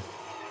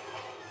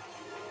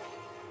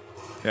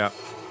yeah.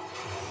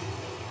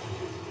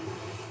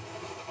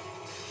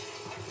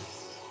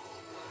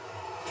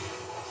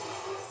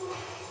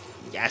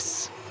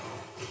 Yes.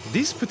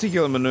 This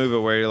particular maneuver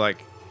where he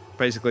like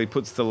basically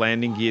puts the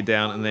landing gear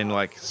down and then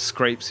like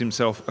scrapes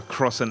himself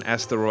across an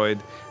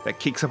asteroid that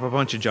kicks up a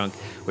bunch of junk,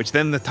 which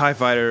then the TIE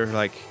fighter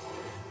like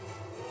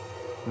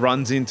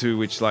runs into,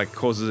 which like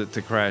causes it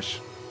to crash.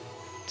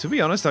 To be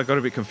honest, I got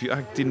a bit confused.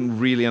 I didn't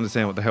really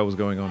understand what the hell was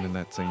going on in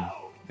that scene,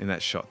 in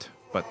that shot.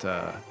 But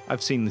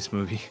I've seen this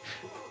movie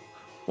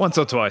once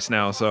or twice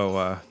now,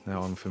 so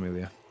now I'm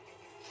familiar.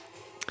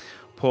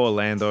 Poor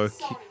Lando,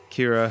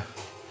 Kira,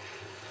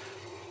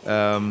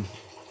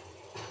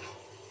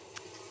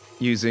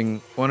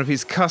 using one of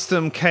his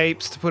custom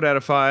capes to put out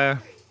a fire.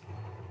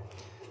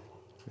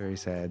 Very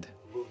sad.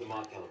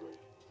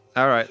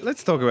 All right,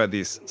 let's talk about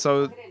this.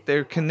 So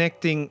they're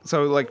connecting.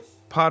 So like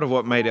part of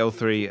what made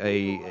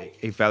L3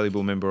 a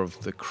valuable member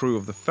of the crew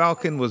of the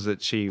Falcon was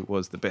that she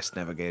was the best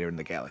navigator in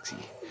the galaxy.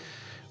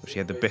 She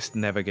had the best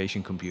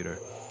navigation computer.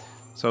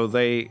 So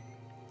they,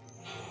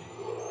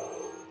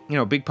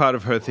 a big part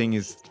of her thing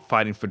is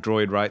fighting for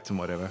droid rights and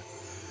whatever.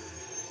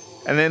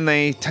 And then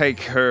they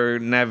take her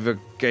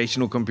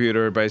navigational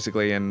computer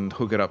basically and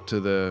hook it up to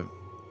the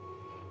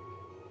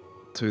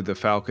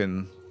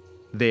Falcon,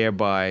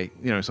 thereby,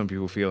 some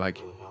people feel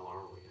like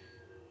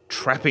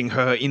trapping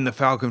her in the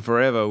Falcon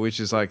forever,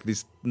 which is like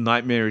this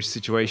nightmarish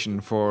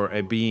situation for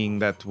a being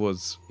that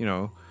was,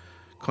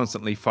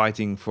 constantly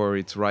fighting for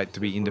its right to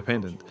be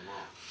independent.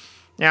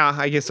 Yeah,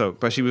 I guess so.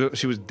 But she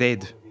was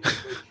dead.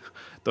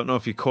 Don't know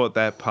if you caught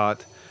that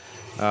part.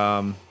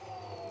 And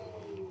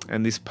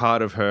this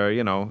part of her,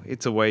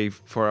 it's a way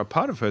for a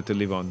part of her to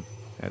live on,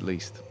 at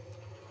least.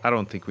 I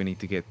don't think we need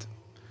to get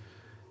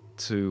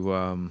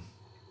too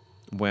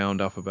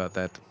wound up about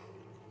that.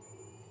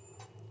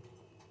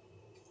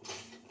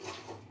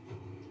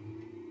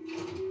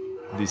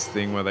 This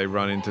thing where they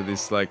run into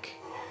this, like,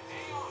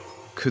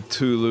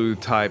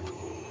 Cthulhu-type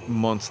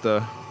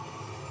monster.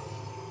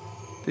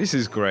 This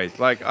is great.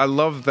 Like, I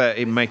love that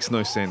it makes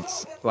no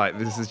sense. Like,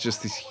 this is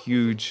just this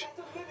huge,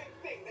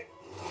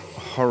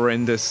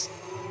 horrendous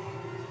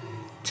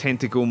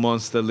tentacle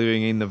monster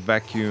living in the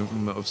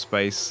vacuum of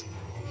space.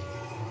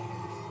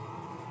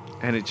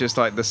 And it just,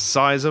 like, the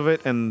size of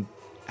it and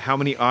how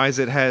many eyes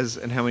it has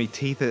and how many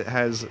teeth it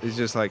has is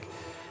just, like,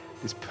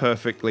 this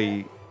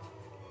perfectly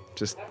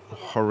just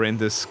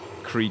horrendous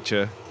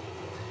creature.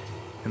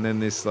 And then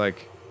this,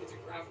 like,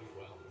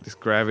 this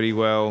gravity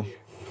well.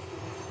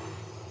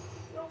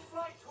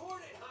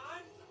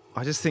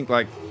 I just think,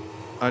 like,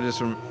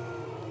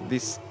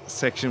 this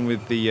section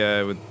with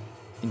the with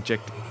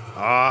inject.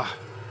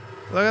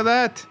 Look at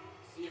that!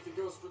 See if it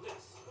goes for this.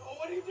 Oh,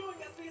 what are you doing?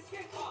 That's the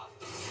escape pod.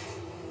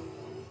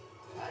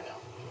 I know.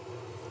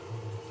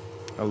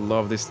 I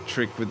love this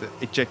trick with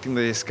ejecting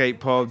the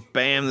escape pod.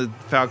 Bam! The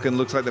Falcon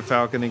looks like the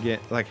Falcon again,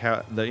 like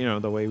how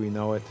the way we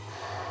know it.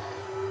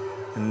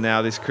 And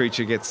now this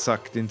creature gets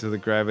sucked into the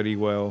gravity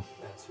well.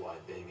 That's why,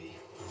 baby.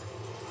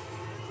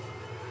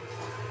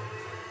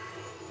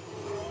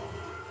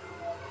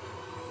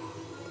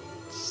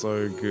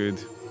 So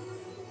good.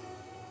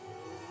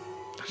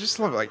 I just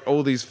love like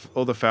all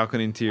the Falcon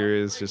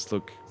interiors just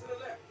look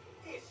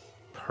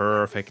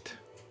perfect.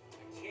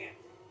 I can't.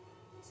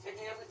 It's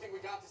taking everything we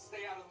got to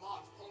stay out of the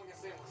logs, pulling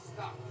us in. We're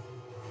stuck.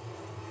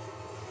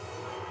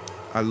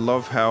 I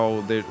love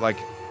how they're like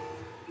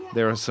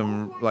There are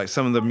some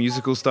of the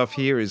musical stuff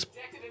here is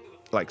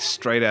like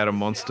straight out of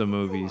monster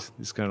movies.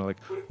 It's kind of like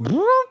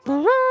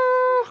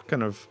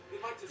kind of.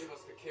 It might just give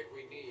us the kick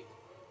we need.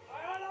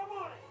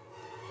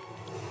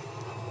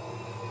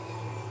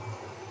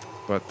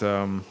 But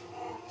I know,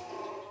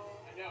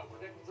 we're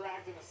getting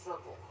dragged in a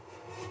circle.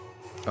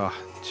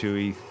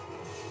 Chewie.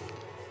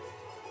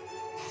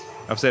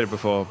 I've said it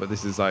before, but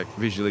this is like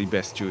visually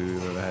best Chewie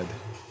we've ever had.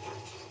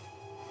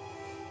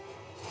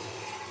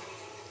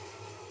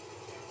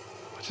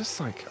 Just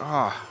like,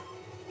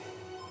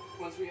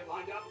 Once we get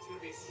lined up, it's gonna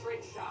be a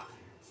straight shot.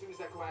 As soon as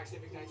that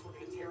coaxium ignites, we're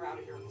gonna tear out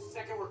of here. And the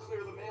second we're clear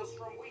of the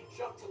maelstrom, we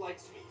jump to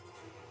light speed.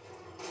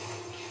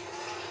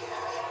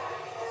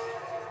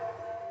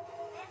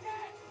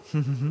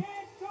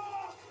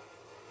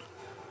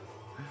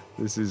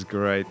 This is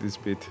great, this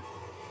bit.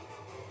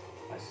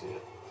 I see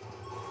it.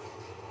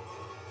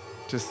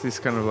 Just this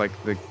kind of like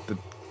the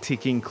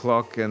ticking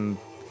clock, and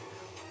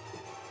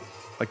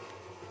like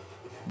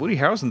Woody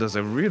Harrelson does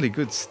a really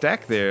good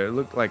stack there. It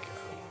looked like,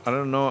 I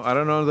don't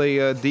know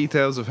the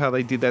details of how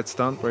they did that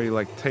stunt where he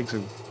like takes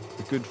a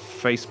good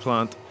face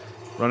plant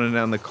running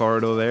down the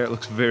corridor there. It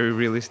looks very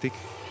realistic.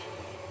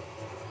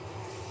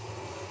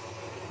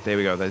 There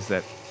we go, there's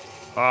that.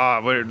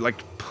 Where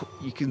like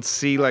you can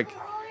see like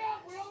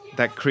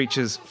that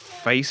creature's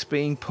face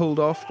being pulled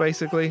off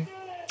basically.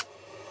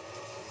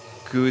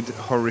 Good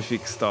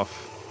horrific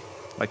stuff.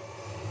 Like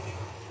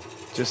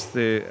just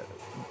the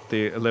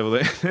level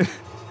that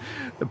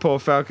the poor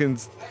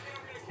Falcons,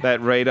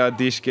 that radar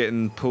dish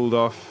getting pulled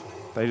off.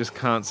 They just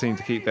can't seem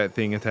to keep that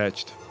thing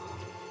attached.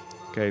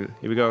 Okay,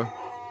 here we go.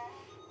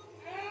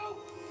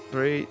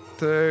 3,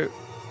 2.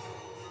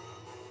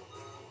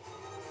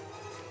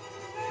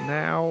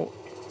 Now.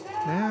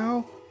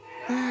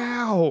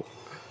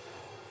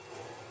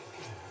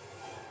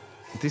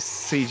 This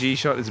CG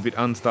shot is a bit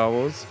un-Star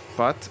Wars,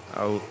 but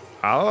I'll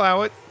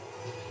allow it.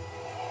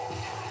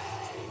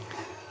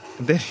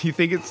 And then you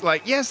think it's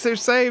like, yes, they're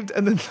saved,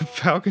 and then the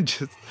Falcon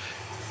just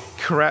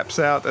craps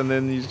out, and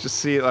then you just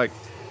see it like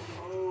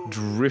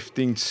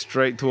drifting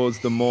straight towards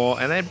the Maw,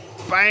 and then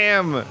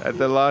bam! At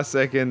the last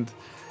second,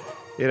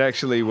 it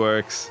actually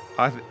works.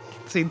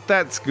 See,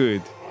 that's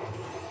good.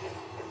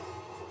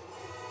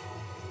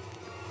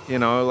 You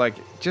know, like,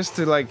 just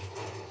to like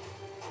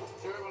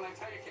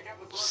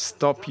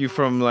stop you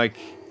from like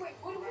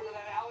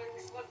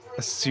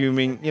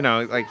assuming, you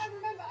know, like,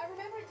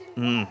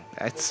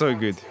 it's so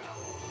good.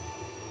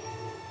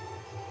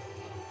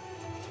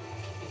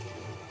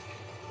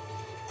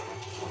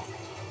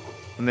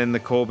 And then the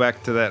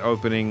callback to that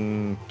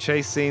opening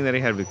chase scene that he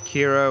had with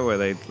Kira, where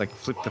they like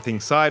flip the thing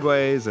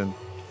sideways, and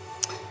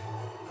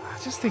I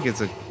just think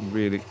it's a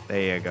really,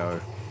 there you go.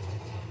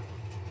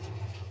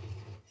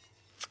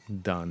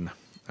 Done.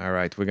 All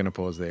right, we're gonna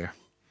pause there.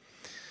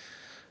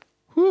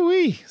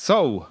 Whoo-wee.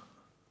 So,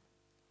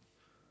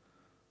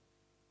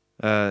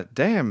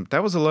 damn,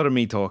 that was a lot of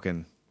me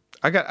talking.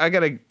 I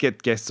gotta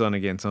get guests on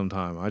again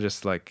sometime. I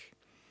just like,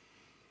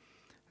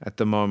 at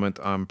the moment,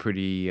 I'm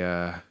pretty.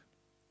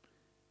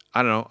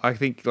 I don't know. I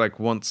think like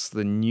once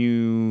the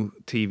new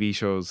TV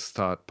shows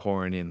start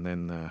pouring in,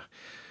 then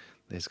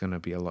there's gonna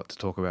be a lot to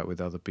talk about with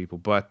other people.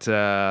 But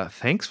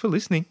thanks for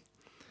listening.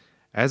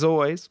 As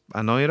always,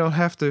 I know you don't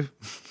have to,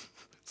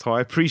 so I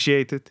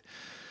appreciate it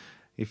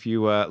if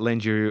you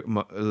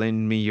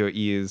lend me your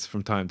ears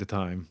from time to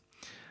time.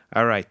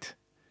 All right,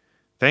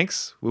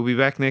 thanks. We'll be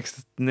back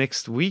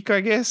next week,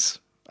 I guess.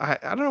 I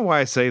don't know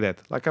why I say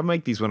that. Like, I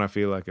make these when I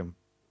feel like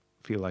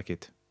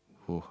it.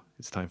 Ooh,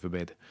 it's time for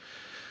bed.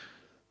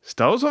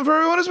 Star Wars fun for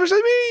everyone,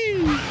 especially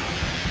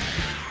me.